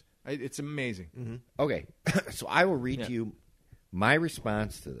supporters. It's amazing. Okay, so I will read to you my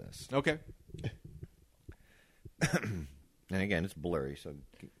response to this. Okay. And again, it's blurry, so...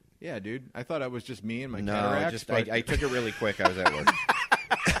 Yeah, dude. I thought I was just me and my no, cataracts. I took it really quick. I was at work.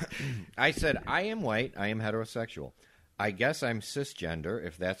 I said, I am white. I am heterosexual. I guess I'm cisgender,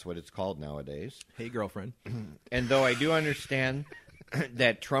 if that's what it's called nowadays. Hey, girlfriend. And though I do understand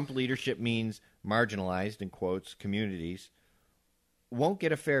that Trump leadership means marginalized, in quotes, communities, won't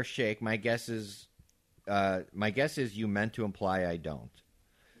get a fair shake. My guess is you meant to imply I don't.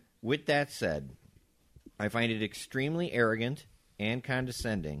 With that said, I find it extremely arrogant and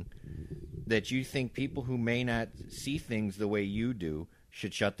condescending that you think people who may not see things the way you do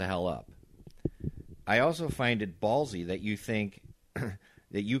should shut the hell up. I also find it ballsy that you think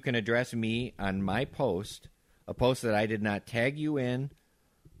that you can address me on my post, a post that I did not tag you in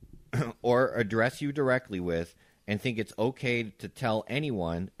or address you directly with, and think it's okay to tell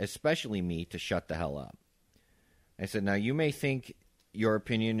anyone, especially me, to shut the hell up. I said, now you may think your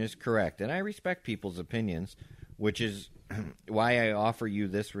opinion is correct, and I respect people's opinions, which is why I offer you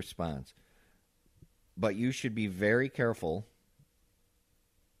this response. But you should be very careful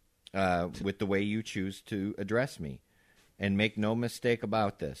with the way you choose to address me. And make no mistake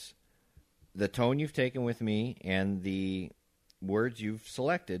about this. The tone you've taken with me and the words you've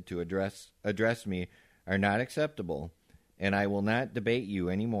selected to address me are not acceptable, and I will not debate you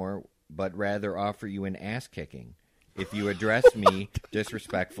anymore, but rather offer you an ass-kicking if you address me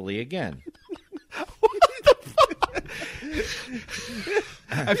disrespectfully again.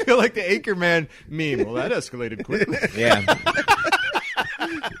 I feel like the Anchorman meme. Well, that escalated quickly. Yeah.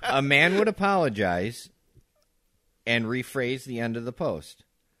 A man would apologize and rephrase the end of the post.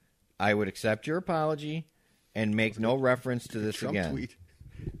 I would accept your apology and make no reference to this Trump again. tweet.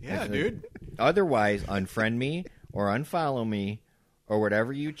 Yeah, dude. Otherwise, unfriend me or unfollow me or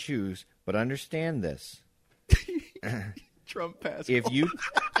whatever you choose, but understand this. Trump pass. If you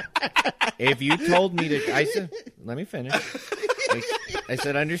told me to, I said, let me finish. I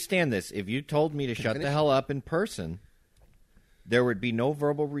said, understand this. If you told me to shut the hell up in person, there would be no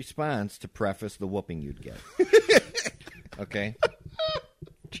verbal response to preface the whooping you'd get. Okay?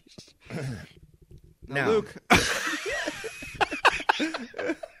 Now, Luke.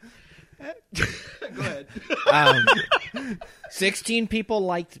 Go ahead. 16 people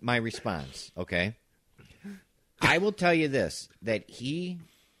liked my response, okay? I will tell you this, that he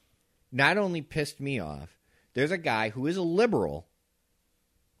not only pissed me off, there's a guy who is a liberal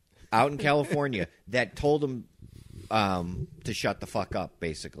out in California that told him to shut the fuck up,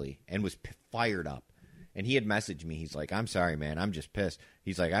 basically, and was fired up. And he had messaged me. He's like, I'm sorry, man. I'm just pissed.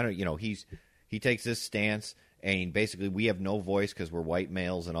 He's like, I don't, he takes this stance, and basically we have no voice because we're white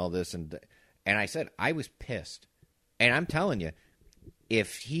males and all this. And I said, I was pissed. And I'm telling you,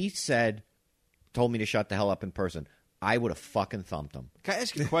 if he told me to shut the hell up in person, I would have fucking thumped him. Can I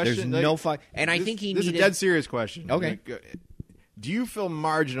ask you a question? There's no fuck. And I think This is a dead serious question. Okay. Do you feel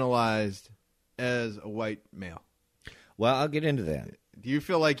marginalized as a white male? Well, I'll get into that. Do you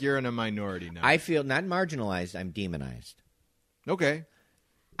feel like you're in a minority now? I feel not marginalized. I'm demonized. Okay.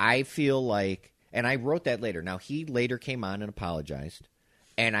 I feel like, and I wrote that later. Now, he later came on and apologized.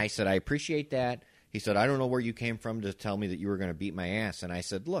 And I said, I appreciate that. He said, I don't know where you came from to tell me that you were going to beat my ass. And I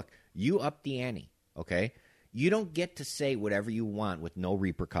said, look, you upped the ante, okay? You don't get to say whatever you want with no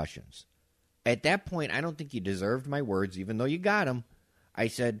repercussions. At that point, I don't think you deserved my words, even though you got them. I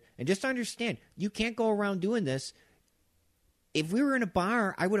said, and just understand, you can't go around doing this. If we were in a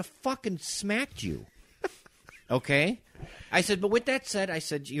bar, I would have fucking smacked you. Okay? I said, but with that said, I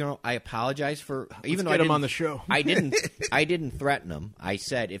said, I apologize for even though I get him didn't on the show. I didn't threaten him. I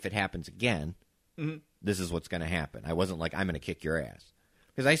said if it happens again, this is what's going to happen. I wasn't like I'm going to kick your ass.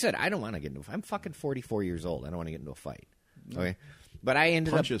 Because I said, I don't want to get into a fight. I'm fucking 44 years old. I don't want to get into a fight. Okay? But I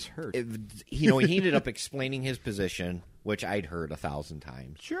ended Punches hurt. He ended up explaining his position, which I'd heard 1,000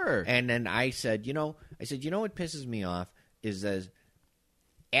 times. Sure. And then I said, you know what pisses me off is that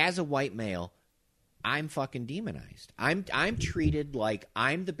as a white male, I'm fucking demonized. I'm treated like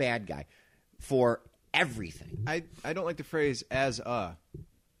I'm the bad guy for everything. I don't like the phrase "as a."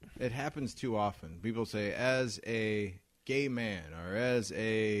 It happens too often. People say "as a gay man" or "as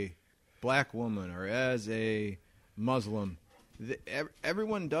a black woman" or "as a Muslim."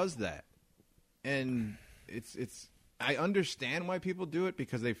 Everyone does that, and it's. I understand why people do it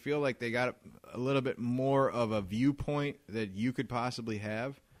because they feel like they got a little bit more of a viewpoint that you could possibly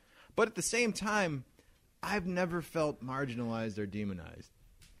have, but at the same time, I've never felt marginalized or demonized.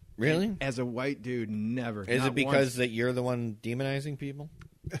 Really? As a white dude, never. Is Not it because once that you're the one demonizing people?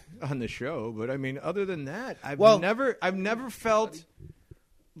 on the show? But I mean, other than that, I've Well- never felt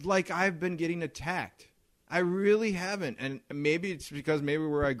like I've been getting attacked. I really haven't, and maybe it's because maybe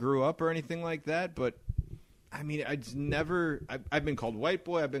where I grew up or anything like that. But I mean, I just never. I've been called white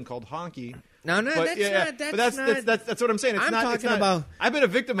boy. I've been called honky. No, But, that's what I'm saying. It's I'm not. talking It's not, about- I've been a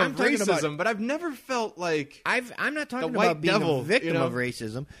victim I'm of talking racism, about- but I've never felt like I'm not talking The white about being devil, a victim you know? of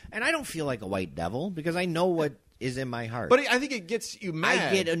racism, and I don't feel like a white devil because I know what is in my heart. But I think it gets you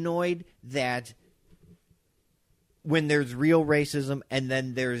mad. I get annoyed that when there's real racism and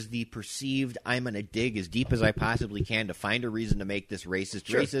then there's the perceived I'm going to dig as deep as I possibly can to find a reason to make this racist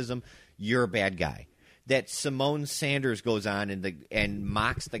Sure. racism, you're a bad guy. That Simone Sanders goes on and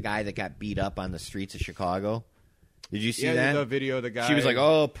mocks the guy that got beat up on the streets of Chicago. Did you see that? the video of the guy. She was like,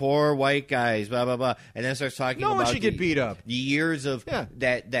 "Oh, poor white guys," blah blah blah, and then starts talking No about one should get beat up. the years of Yeah.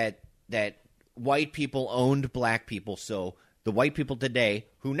 that white people owned black people, so the white people today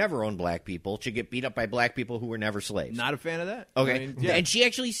who never owned black people should get beat up by black people who were never slaves. Not a fan of that. Okay, I mean, yeah. and she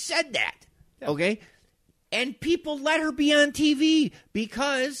actually said that. Okay, and people let her be on TV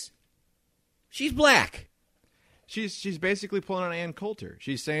because she's black. She's basically pulling on Ann Coulter.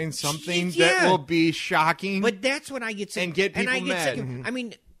 She's saying something Yeah. that will be shocking. But that's what I get sick And get people I get mad. sick of. I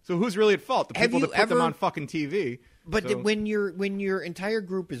mean, so who's really at fault? The Have people you that put them ever- on fucking TV. But So- when your entire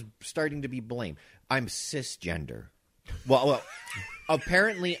group is starting to be blamed, I'm cisgender. Well,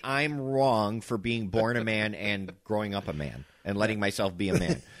 apparently I'm wrong for being born a man and growing up a man and letting myself be a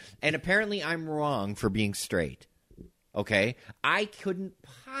man. And apparently I'm wrong for being straight. Okay? I couldn't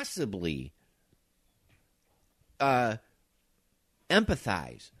possibly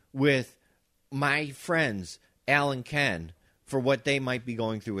empathize with my friends, Al and Ken, for what they might be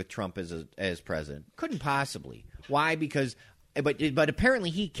going through with Trump as president. Couldn't possibly. Why? Because, but apparently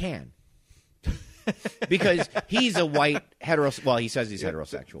he can. Because he's a white heterosexual. Well, he says he's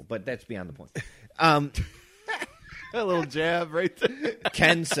heterosexual, but that's beyond the point. a little jab right there.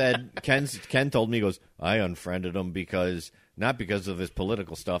 Ken told me, he goes, I unfriended him not because of his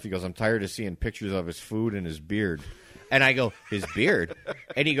political stuff. He goes, I'm tired of seeing pictures of his food and his beard. And I go, his beard?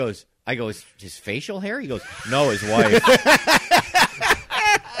 And he goes, his facial hair? He goes, no, his wife.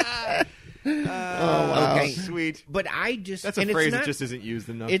 Oh, okay. sweet. But I just... That's a and it's phrase not- that just isn't used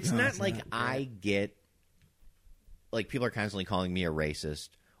enough. It's No, not like I get... Like, people are constantly calling me a racist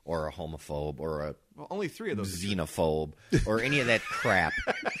or a homophobe or a Well, only 3 of those. xenophobe or any of that crap,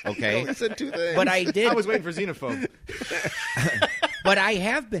 okay? I said 2 things. But I did... I was waiting for xenophobe. But I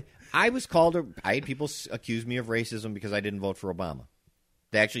have been... I had people accuse me of racism because I didn't vote for Obama.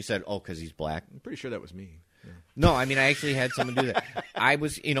 They actually said, oh, because he's black. I'm pretty sure that was me. Yeah. No, I mean, I actually had someone do that. I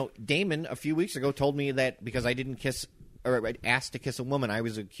was, Damon a few weeks ago told me that because I didn't kiss or asked to kiss a woman, I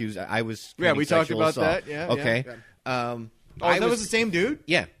was accused. I was Yeah, we talked sexual about assault. that. Yeah. Okay. Yeah. Oh, That was the same dude?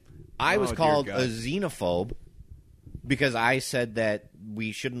 Yeah, I was Oh, dear called God. a xenophobe because I said that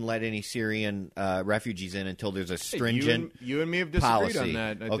we shouldn't let any Syrian refugees in until there's a stringent You and me have disagreed policy. on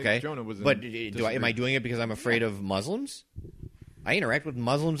that. I okay, think Jonah was. But am I doing it because I'm afraid of Muslims? I interact with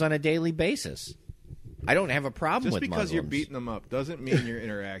Muslims on a daily basis. I don't have a problem Just with because Muslims. you're beating them up doesn't mean you're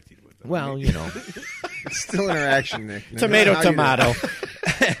interacting with them. Well, It's still interaction, Nick. No tomato, matter how you do it.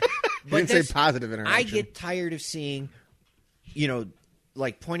 tomato. You didn't say that's- positive interaction. I get tired of seeing,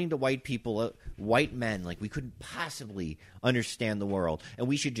 like pointing to white people, white men, like we couldn't possibly understand the world, and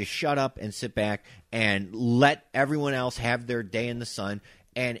we should just shut up and sit back and let everyone else have their day in the sun.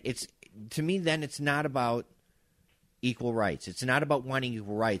 And to me, then it's not about equal rights. It's not about wanting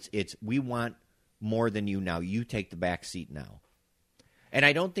equal rights. It's we want more than you now. You take the back seat now. And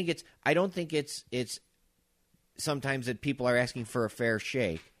I don't think it's sometimes that people are asking for a fair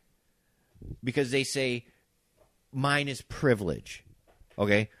shake because they say mine is privilege.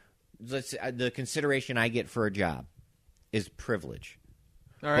 Okay? The consideration I get for a job is privilege.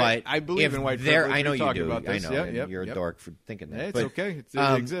 All right. But I believe if in white there- privilege. I know We you talked do. about I this. know. Yep, and yep, you're yep. a dork for thinking that. Hey, it's but, okay.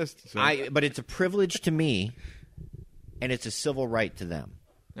 It exists. So. But it's a privilege to me, and it's a civil right to them.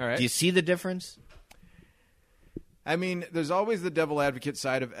 All right. Do you see the difference? I mean, there's always the devil advocate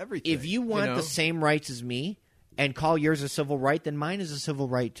side of everything. If you want the same rights as me and call yours a civil right, then mine is a civil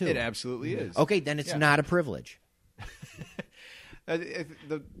right too. It absolutely is. Okay, then it's not a privilege.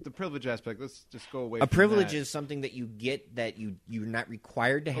 The privilege aspect, let's just go away A from privilege that. is something that you get that you're not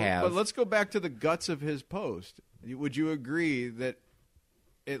required to have. But let's go back to the guts of his post. Would you agree that,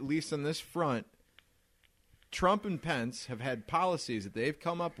 at least on this front, Trump and Pence have had policies that they've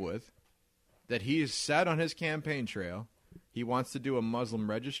come up with that he has said on his campaign trail? He wants to do a Muslim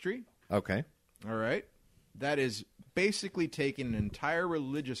registry. Okay. All right. That is basically taking an entire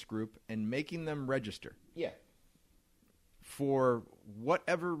religious group and making them register. Yeah. For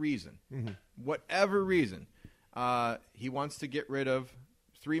whatever reason. Mm-hmm. Whatever reason. He wants to get rid of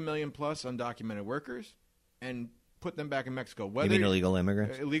 3 million plus undocumented workers and put them back in Mexico. You mean illegal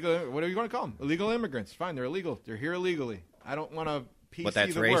immigrants? Illegal, what are you going to call them? Illegal immigrants. Fine, they're illegal. They're here illegally. I don't want to PC But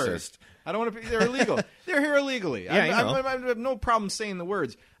that's the racist. word. I don't want to. They're illegal. They're here illegally. Yeah, I know. I have no problem saying the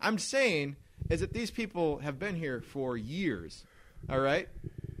words. I'm saying is that these people have been here for years. All right.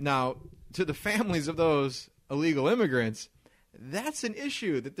 Now, to the families of those illegal immigrants, that's an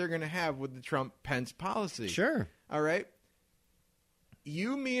issue that they're going to have with the Trump-Pence policy. Sure. All right.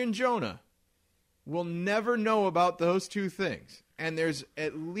 You, me, and Jonah will never know about those two things. And there's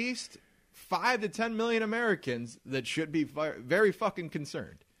at least 5 to 10 million Americans that should be very fucking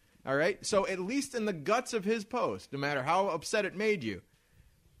concerned. All right? So at least in the guts of his post, no matter how upset it made you,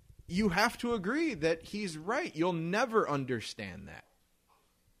 you have to agree that he's right. You'll never understand that.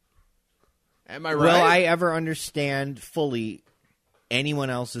 Am I right? Will I ever understand fully anyone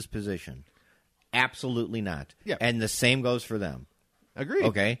else's position? Absolutely not. Yeah. And the same goes for them. Agreed.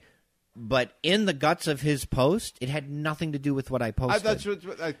 Okay? But in the guts of his post, it had nothing to do with what I posted.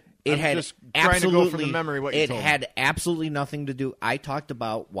 I'm had just trying to go from the memory what you it told me. had absolutely nothing to do. I talked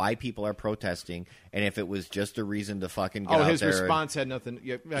about why people are protesting, and if it was just a reason to fucking get out his there. response had nothing.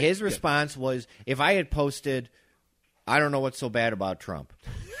 Yeah, His response was, if I had posted, I don't know what's so bad about Trump,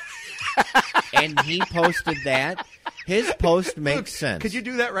 and he posted that, his post makes sense. Could you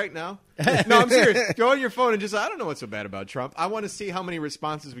do that right now? No, I'm serious. Go on your phone and just, I don't know what's so bad about Trump. I want to see how many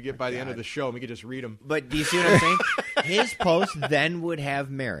responses we get by the end of the show, and we can just read them. But do you see what I'm saying? His post then would have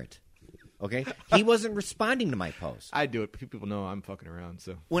merit. Okay? He wasn't responding to my post. I do it. People know I'm fucking around.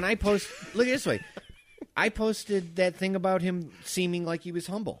 So When I post, look at it this way. I posted that thing about him seeming like he was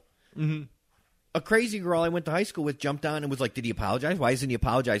humble. Mm-hmm. A crazy girl I went to high school with jumped on and was like, did he apologize? Why doesn't he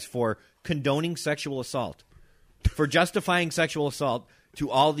apologize for condoning sexual assault? For justifying sexual assault to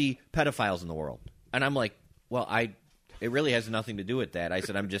all the pedophiles in the world. And I'm like, well, it really has nothing to do with that. I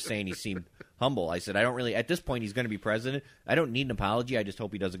said, I'm just saying he seemed humble. I said, I don't really, at this point, he's going to be president. I don't need an apology. I just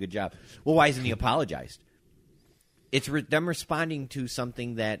hope he does a good job. Well, why hasn't he apologized? It's them responding to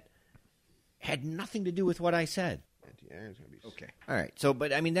something that had nothing to do with what I said. okay. All right. So,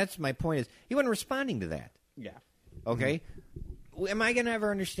 but I mean, that's my point is he wasn't responding to that. Yeah. Okay. Am I going to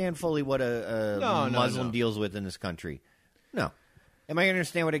ever understand fully what a No, Muslim deals with in this country? No. Am I going to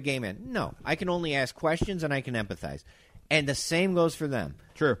understand what a gay man? No. I can only ask questions and I can empathize. And the same goes for them.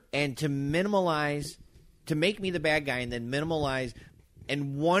 True. And to minimalize, to make me the bad guy and then minimalize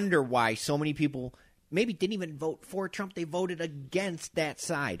and wonder why so many people maybe didn't even vote for Trump. They voted against that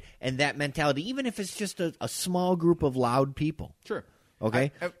side and that mentality, even if it's just a small group of loud people. Sure.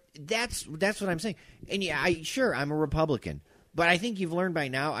 Okay? That's what I'm saying. And yeah, I'm a Republican. But I think you've learned by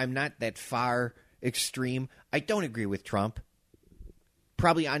now I'm not that far extreme. I don't agree with Trump.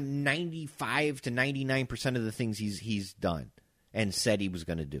 Probably on 95 to 99% of the things he's done and said he was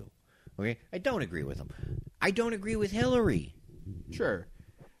going to do. Okay? I don't agree with him. I don't agree with Hillary. Sure.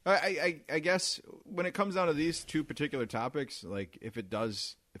 I guess when it comes down to these two particular topics, like if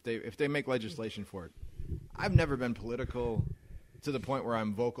they make legislation for it, I've never been political to the point where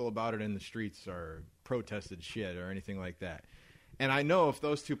I'm vocal about it in the streets or protested shit or anything like that. And I know if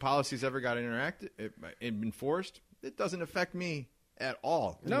those two policies ever got enforced, it doesn't affect me at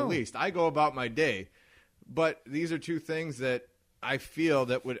all, in the least. I go about my day. But these are two things that I feel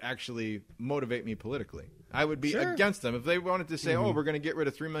that would actually motivate me politically. I would be against them. If they wanted to say, we're going to get rid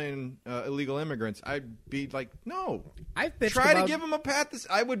of 3 million illegal immigrants, I'd be like, no. Try to give them a path.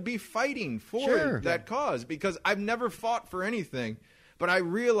 I would be fighting for that cause because I've never fought for anything. But I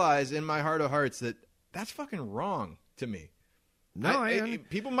realize in my heart of hearts that that's fucking wrong to me. No,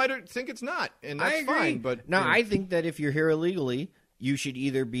 people might think it's not, and that's fine. But no, I think that if you're here illegally, you should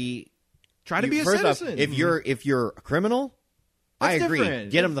either be try to be a first citizen. Off, if you're a criminal, I agree.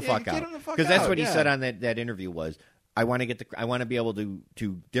 different. Get him the fuck Get out. him the fuck Because that's out, what he yeah. said on that interview was, I want to be able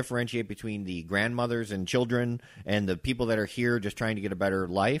to differentiate between the grandmothers and children and the people that are here just trying to get a better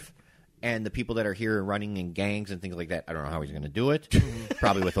life and the people that are here running in gangs and things like that. I don't know how he's going to do it.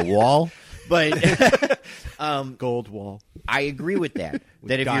 Probably with a wall. But Gold wall. I agree with that.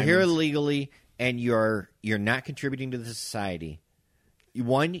 That if diamonds. you're here illegally and you're not contributing to the society,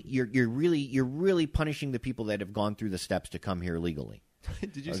 one, you're really punishing the people that have gone through the steps to come here legally.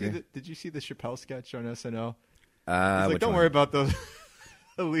 Did you see the Chappelle sketch on SNL? He's Which don't one? worry about those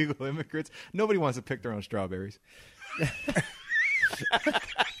illegal immigrants. Nobody wants to pick their own strawberries.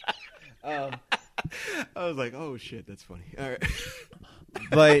 I was like, oh shit, that's funny. All right.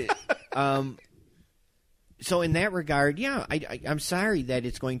 But so in that regard, yeah, I'm sorry that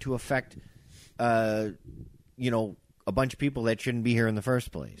it's going to affect, a bunch of people that shouldn't be here in the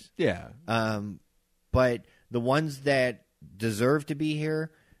first place. Yeah. But the ones that deserve to be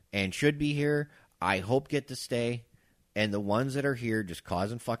here and should be here, I hope get to stay. And the ones that are here just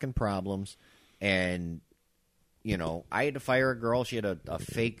causing fucking problems. And, I had to fire a girl. She had a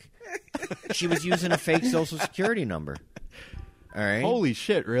fake. She was using a fake Social Security number. All right. Holy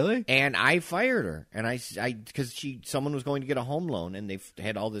shit! Really? And I fired her, and because someone was going to get a home loan, and they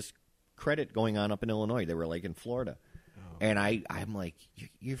had all this credit going on up in Illinois. They were like in Florida, and I'm like,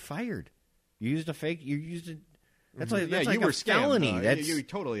 you're fired. You used a fake. You used it. That's like that's you like were a felony. scammed. That's You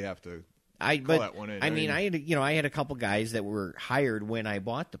totally have to. But that one in. I mean, I had a couple guys that were hired when I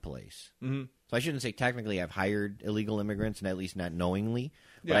bought the place. Mm-hmm. So I shouldn't say technically I've hired illegal immigrants, and at least not knowingly.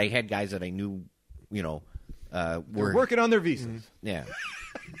 But Yeah. I had guys that I knew, were We're working on their visas. Yeah.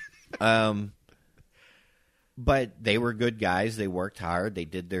 But they were good guys. They worked hard. They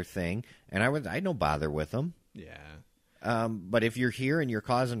did their thing, and I had no bother with them. Yeah. But if you're here and you're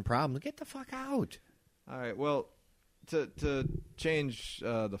causing problems, get the fuck out. All right. Well, to change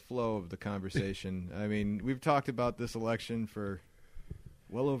the flow of the conversation, I mean, we've talked about this election for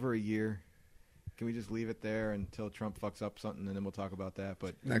well over a year. Can we just leave it there until Trump fucks up something, and then we'll talk about that?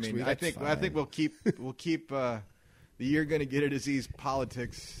 But Next week, I that's think we'll keep the "you're going to get a disease"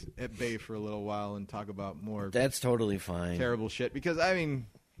 politics at bay for a little while and talk about more That's totally fine. terrible shit. Because I mean,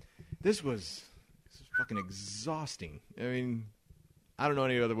 this was fucking exhausting. I mean, I don't know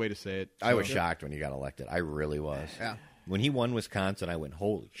any other way to say it. I was shocked when he got elected. I really was. Yeah. When he won Wisconsin, I went,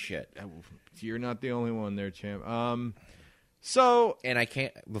 holy shit. You're not the only one there, champ. And I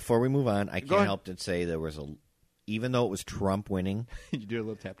can't, before we move on, I Go can't ahead. help but say even though it was Trump winning, you do a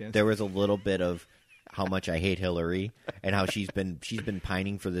little tap dance. there was a little bit of how much I hate Hillary and how she's been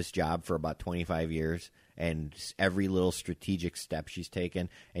pining for this job for about 25 years and every little strategic step she's taken,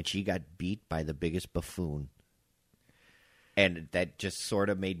 and she got beat by the biggest buffoon. And that just sort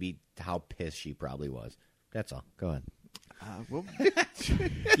of made me how pissed she probably was. That's all. Go ahead. Well,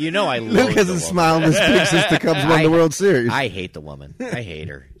 I Luke loathe the hasn't woman. smiled his face since the Cubs won the World Series. I hate the woman. I hate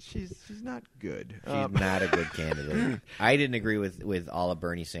her. she's not good. She's not a good candidate. I didn't agree with all of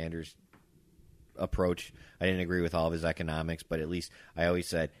Bernie Sanders' approach. I didn't agree with all of his economics, but at least I always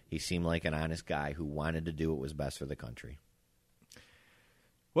said he seemed like an honest guy who wanted to do what was best for the country.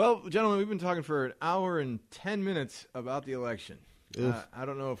 Well, gentlemen, we've been talking for an hour and 10 minutes about the election. I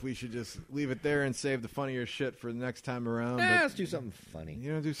don't know if we should just leave it there and save the funnier shit for the next time around. But Let's do something funny.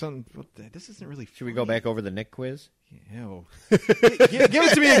 you know, do something. This isn't really. Should we go back over the Nick quiz? Yeah, well, give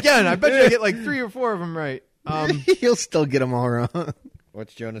it to me again. I bet you I get like 3 or 4 of them right. He'll still get them all wrong.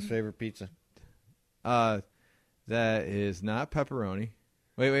 What's Jonah's favorite pizza? That is not pepperoni.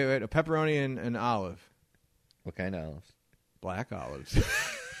 Wait. A pepperoni and an olive. What kind of olives? Black olives.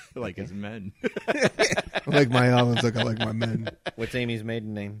 Like his men. I like my olives like I like my men. What's Amy's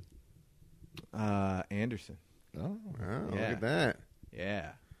maiden name? Anderson. Oh, Oh, Yeah. look at that. Yeah.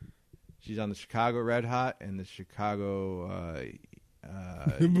 She's on the Chicago Red Hot and the Chicago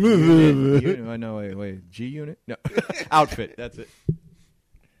unit. No, wait. G unit? No. Outfit. That's it.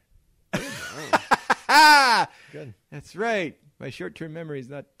 good. That's right. My short-term memory is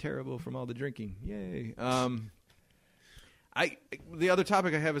not terrible from all the drinking. Yay. The other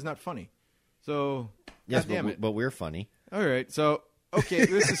topic I have is not funny. So, Yes, God damn it. but we're funny. All right. So, okay,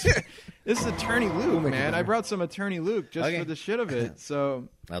 this is Attorney Luke, make it man. I better. brought some Attorney Luke just Okay. for the shit of it. So,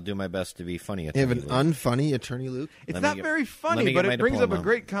 I'll do my best to be funny. At You have the an meeting. unfunny Attorney Luke? it's Let me not get- very let funny, me but get my it brings up a diploma.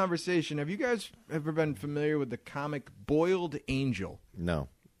 great conversation. Have you guys ever been familiar with the comic Boiled Angel? No.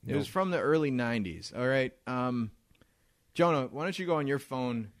 It was from the early 90s. All right. Jonah, why don't you go on your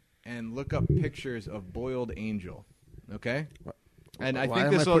phone and look up pictures of Boiled Angel? Okay? And I Why think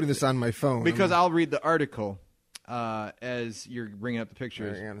am I this putting this on my phone? because I'll read the article. as you're bringing up the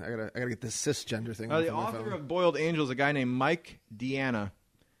pictures. I gotta get this cisgender thing. The author of Boiled Angels, a guy named Mike Deanna.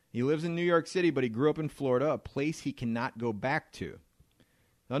 He lives in New York City, but he grew up in Florida, a place he cannot go back to.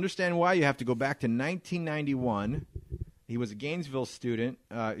 To understand why, you have to go back to 1991. He was a Gainesville student.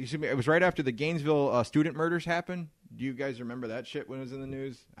 It was right after the Gainesville student murders happened. Do you guys remember that shit when it was in the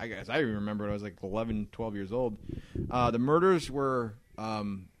news? I guess I remember when I was like 11, 12 years old. The murders were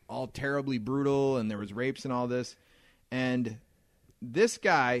all terribly brutal, and there was rapes and all this. And this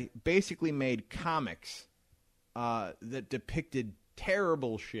guy basically made comics that depicted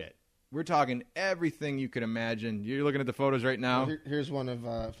terrible shit. We're talking everything you could imagine. You're looking at the photos right now. Here's one of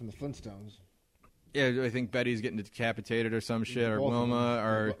from the Flintstones. Yeah, I think Betty's getting decapitated or some shit, or Wilma,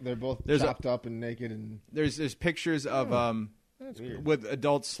 or they're both chopped up and naked, and there's pictures of that's weird. with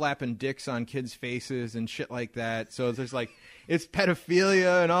adults slapping dicks on kids' faces and shit like that. So there's like it's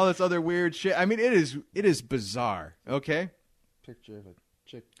pedophilia and all this other weird shit. I mean, it is bizarre. Okay, picture of a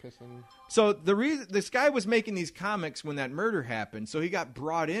chick kissing. So the reason this guy was making these comics when that murder happened, so he got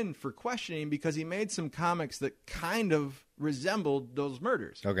brought in for questioning because he made some comics that kind of resembled those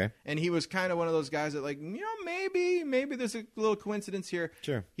murders. Okay. And he was kind of one of those guys that, like, maybe there's a little coincidence here.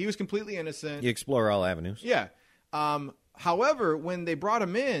 Sure. He was completely innocent. You explore all avenues. Yeah. However, when they brought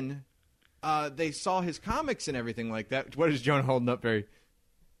him in, they saw his comics and everything like that. What is Jonah holding up, Barry?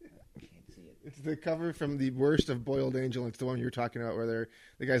 It's the cover from the worst of Boiled Angel. It's the one you're talking about where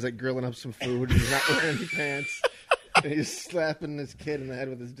the guy's like grilling up some food and he's not wearing any pants. And he's slapping his kid in the head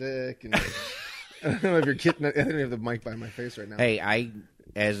with his dick. And I don't know if you're kidding. I don't have the mic by my face right now. Hey,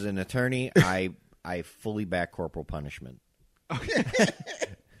 as an attorney, I fully back corporal punishment. Okay.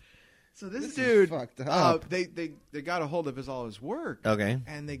 So this dude, fucked up. they got a hold of all his work. Okay.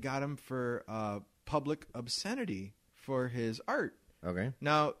 And they got him for public obscenity for his art. Okay.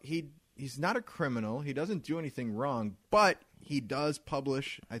 Now, he's not a criminal. He doesn't do anything wrong, but he does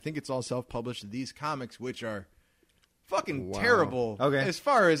publish, I think it's all self-published, these comics, which are fucking terrible. Okay. As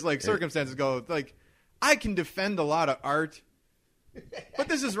far as, like, circumstances go. Like, I can defend a lot of art, but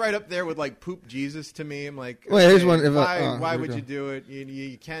this is right up there with, like, Poop Jesus to me. I'm like, Well, here's one. Why would you do it?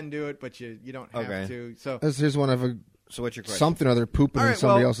 You can do it, but you don't have to. So here's one of So what's your question? something or other pooping in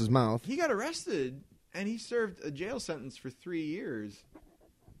somebody else's mouth. He got arrested, and he served a jail sentence for 3 years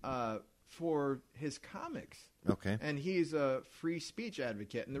for his comics. Okay. And he's a free speech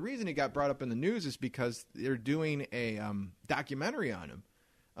advocate. And the reason he got brought up in the news is because they're doing a documentary on him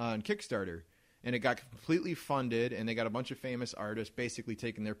on Kickstarter. And it got completely funded, and they got a bunch of famous artists basically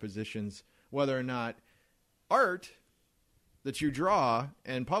taking their positions whether or not art that you draw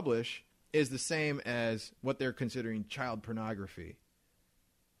and publish is the same as what they're considering child pornography.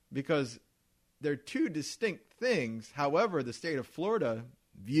 Because they're two distinct things. However, the state of Florida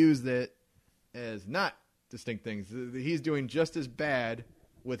views that as not distinct things. He's doing just as bad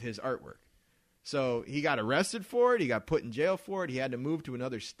with his artwork. So he got arrested for it. He got put in jail for it. He had to move to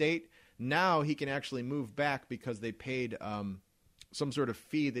another state. Now he can actually move back because they paid some sort of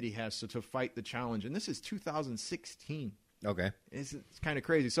fee that he has to fight the challenge. And this is 2016. Okay. It's kind of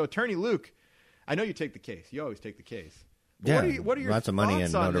crazy. So Attorney Luke, I know you take the case. You always take the case. Yeah, what are your lots of thoughts money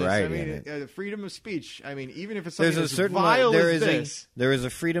and on notoriety this? I in mean, it. Freedom of speech. I mean, even if it's something There's a as certain vile there as is this. there is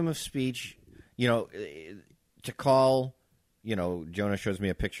a freedom of speech. You know, to call. You know, Jonah shows me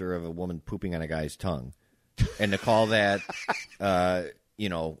a picture of a woman pooping on a guy's tongue, and to call that,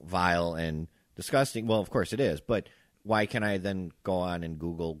 vile and disgusting. Well, of course it is. But why can I then go on and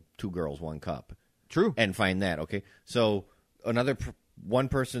Google 2 girls, 1 cup? True. And find that. Okay, so one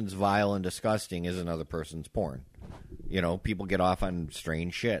person's vile and disgusting is another person's porn. You know, people get off on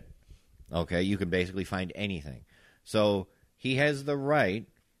strange shit. Okay, you can basically find anything. So he has the right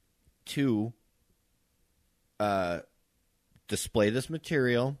to display this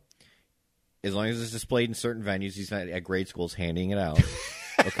material as long as it's displayed in certain venues. He's not at grade schools handing it out.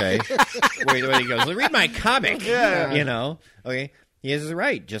 Okay, where he goes, read my comic. Yeah, you know. Okay, he has the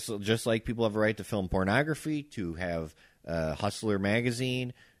right, just like people have a right to film pornography, to have Hustler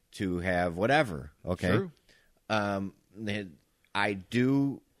magazine, to have whatever. Okay. True. I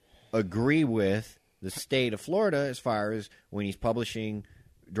do agree with the state of Florida as far as when he's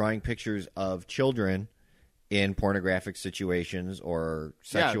drawing pictures of children in pornographic situations or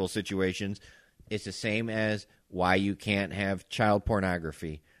sexual situations. It's the same as why you can't have child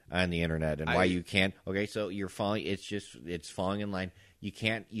pornography on the internet and why you can't. Okay, so you're falling. It's falling in line. You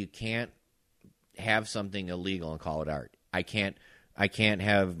can't have something illegal and call it art. I can't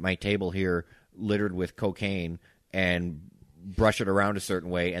have my table here littered with cocaine and brush it around a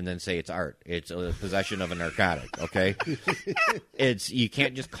certain way and then say it's art. It's a possession of a narcotic, okay? You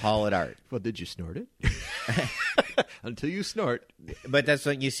can't just call it art. Well, did you snort it? until you snort. But that's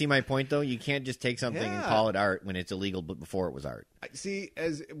what you see my point, though. You can't just take something and Yeah. call it art when it's illegal, but before it was art. See,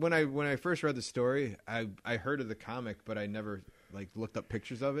 as when I first read the story, I heard of the comic, but I never like looked up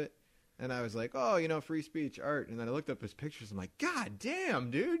pictures of it. And I was like, oh, free speech, art. And then I looked up his pictures. I'm like, God damn,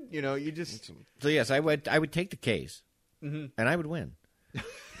 dude. You just. So yes, I would take the case, and I would win.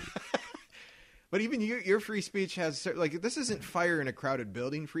 But even your free speech has like this isn't fire in a crowded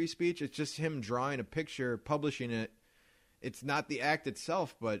building free speech. It's just him drawing a picture, publishing it. It's not the act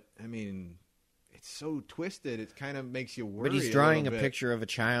itself, but I mean, it's so twisted. It kind of makes you worry. But he's drawing a picture of a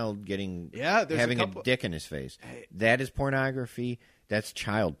child having a dick in his face. That is pornography. That's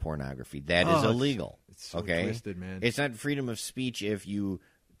child pornography. That is illegal. It's so twisted, man. It's not freedom of speech if you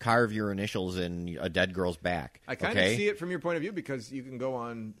carve your initials in a dead girl's back. I kind of see it from your point of view because you can go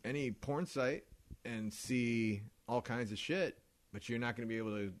on any porn site and see all kinds of shit, but you're not going to be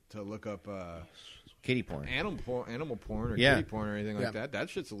able to look up kitty porn, animal porn, or kitty porn or anything like that. That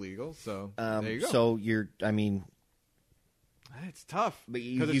shit's illegal. So there you go. So it's tough, but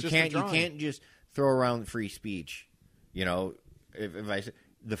you can't just throw around free speech. If I say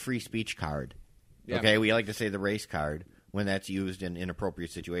the free speech card, okay, we like to say the race card when that's used in inappropriate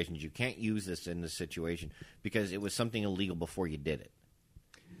situations. You can't use this in this situation because it was something illegal before you did it.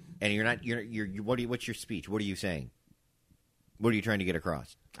 And what's your speech? What are you saying? What are you trying to get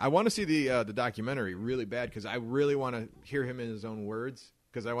across? I want to see the documentary really bad because I really want to hear him in his own words.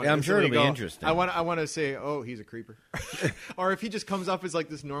 Because I want I'm sure it'll be interesting. I want to say, oh, he's a creeper, or if he just comes up as like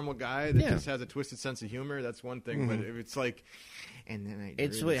this normal guy that just has a twisted sense of humor, that's one thing. But if it's like, and then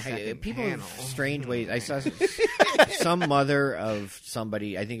people have strange ways. I saw some mother of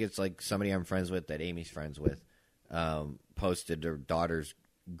somebody. I think it's like somebody I'm friends with that Amy's friends with. Posted her daughter's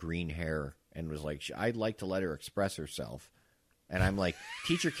green hair and was like, I'd like to let her express herself. And I'm like,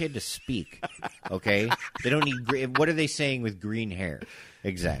 teach your kid to speak, okay? They don't need. What are they saying with green hair?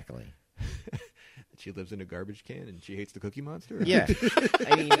 Exactly. She lives in a garbage can and she hates the Cookie Monster? Yeah.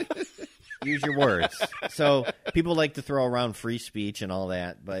 I mean, use your words. So people like to throw around free speech and all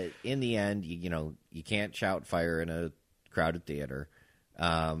that, but in the end, you can't shout fire in a crowded theater,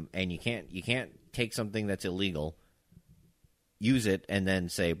 and you can't take something that's illegal, use it, and then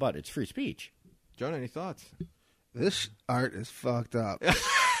say, but it's free speech. Jonah, any thoughts? This art is fucked up.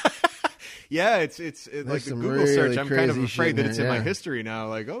 Yeah, it's like the Google really search. I'm kind of afraid that it's in my yeah. history now.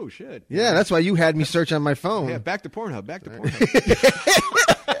 Like, oh shit. Yeah, that's why you had me search on my phone. Yeah, back to Pornhub.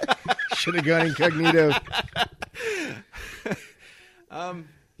 Should have gone incognito.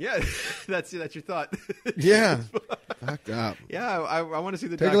 Yeah, that's your thought. Yeah, fucked up. Yeah, I want to see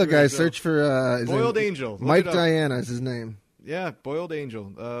the. Take a look, guys. Search for Boiled Angel. Mike Diana is his name. Yeah, Boiled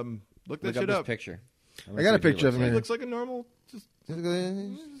Angel. Look that shit up. up. This picture. I got a picture of him He here. looks like a normal, just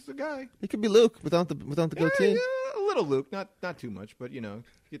a guy. He could be Luke without the goatee. Yeah, a little Luke, not too much, but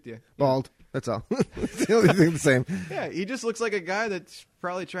get the Bald. That's all. It's the only thing the same. Yeah, he just looks like a guy that's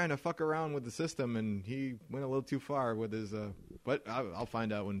probably trying to fuck around with the system, and he went a little too far with his. But I'll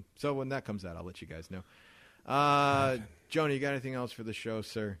find out when that comes out. I'll let you guys know. Jonah, you got anything else for the show,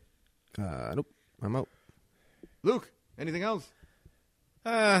 sir? Nope. I'm out. Luke, anything else?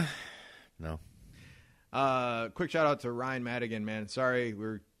 No. Quick shout out to Ryan Madigan, man. Sorry,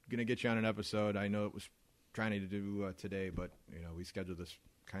 we're gonna get you on an episode. I know it was trying to do today, but we scheduled this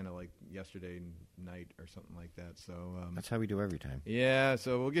kind of like yesterday night or something like that. So that's how we do every time. Yeah,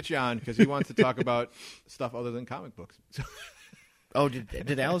 so we'll get you on because he wants to talk about stuff other than comic books. Oh,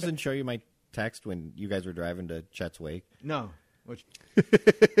 did Allison show you my text when you guys were driving to Chet's wake? No.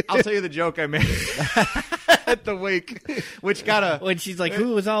 I'll tell you the joke I made at the wake, which when she's like,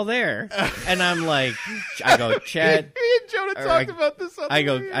 "Who was all there?" And I'm like, I go, Chet. Me and Jonah talked about this. I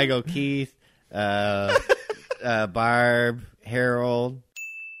go, Keith, Barb, Harold.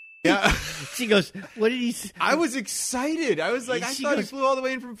 Yeah. She goes, "What did he say?" I was excited. I was like, I thought he flew all the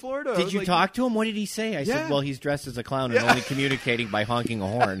way in from Florida. Did you talk to him? What did he say? I said, well, he's dressed as a clown and only communicating by honking a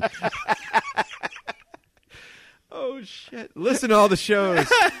horn. Oh, shit. Listen to all the shows.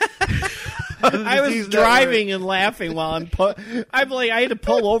 I was driving and laughing while I had to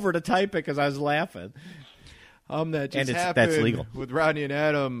pull over to type it because I was laughing. That just and happened that's legal. With Rodney and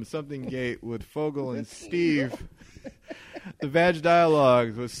Adam, Something Gate with Fogel and Steve. The Vag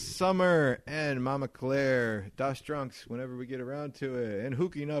Dialogues with Summer and Mama Claire. Das Drunks, whenever we get around to it. And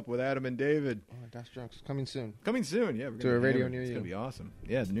Hooking Up with Adam and David. Oh, Das Drunks, coming soon. Coming soon, yeah. We're to a radio near you. It's going to be awesome.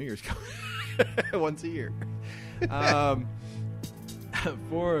 Yeah, the New Year's coming. Once a year.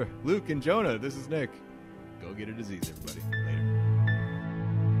 For Luke and Jonah, this is Nick. Go get a disease, everybody.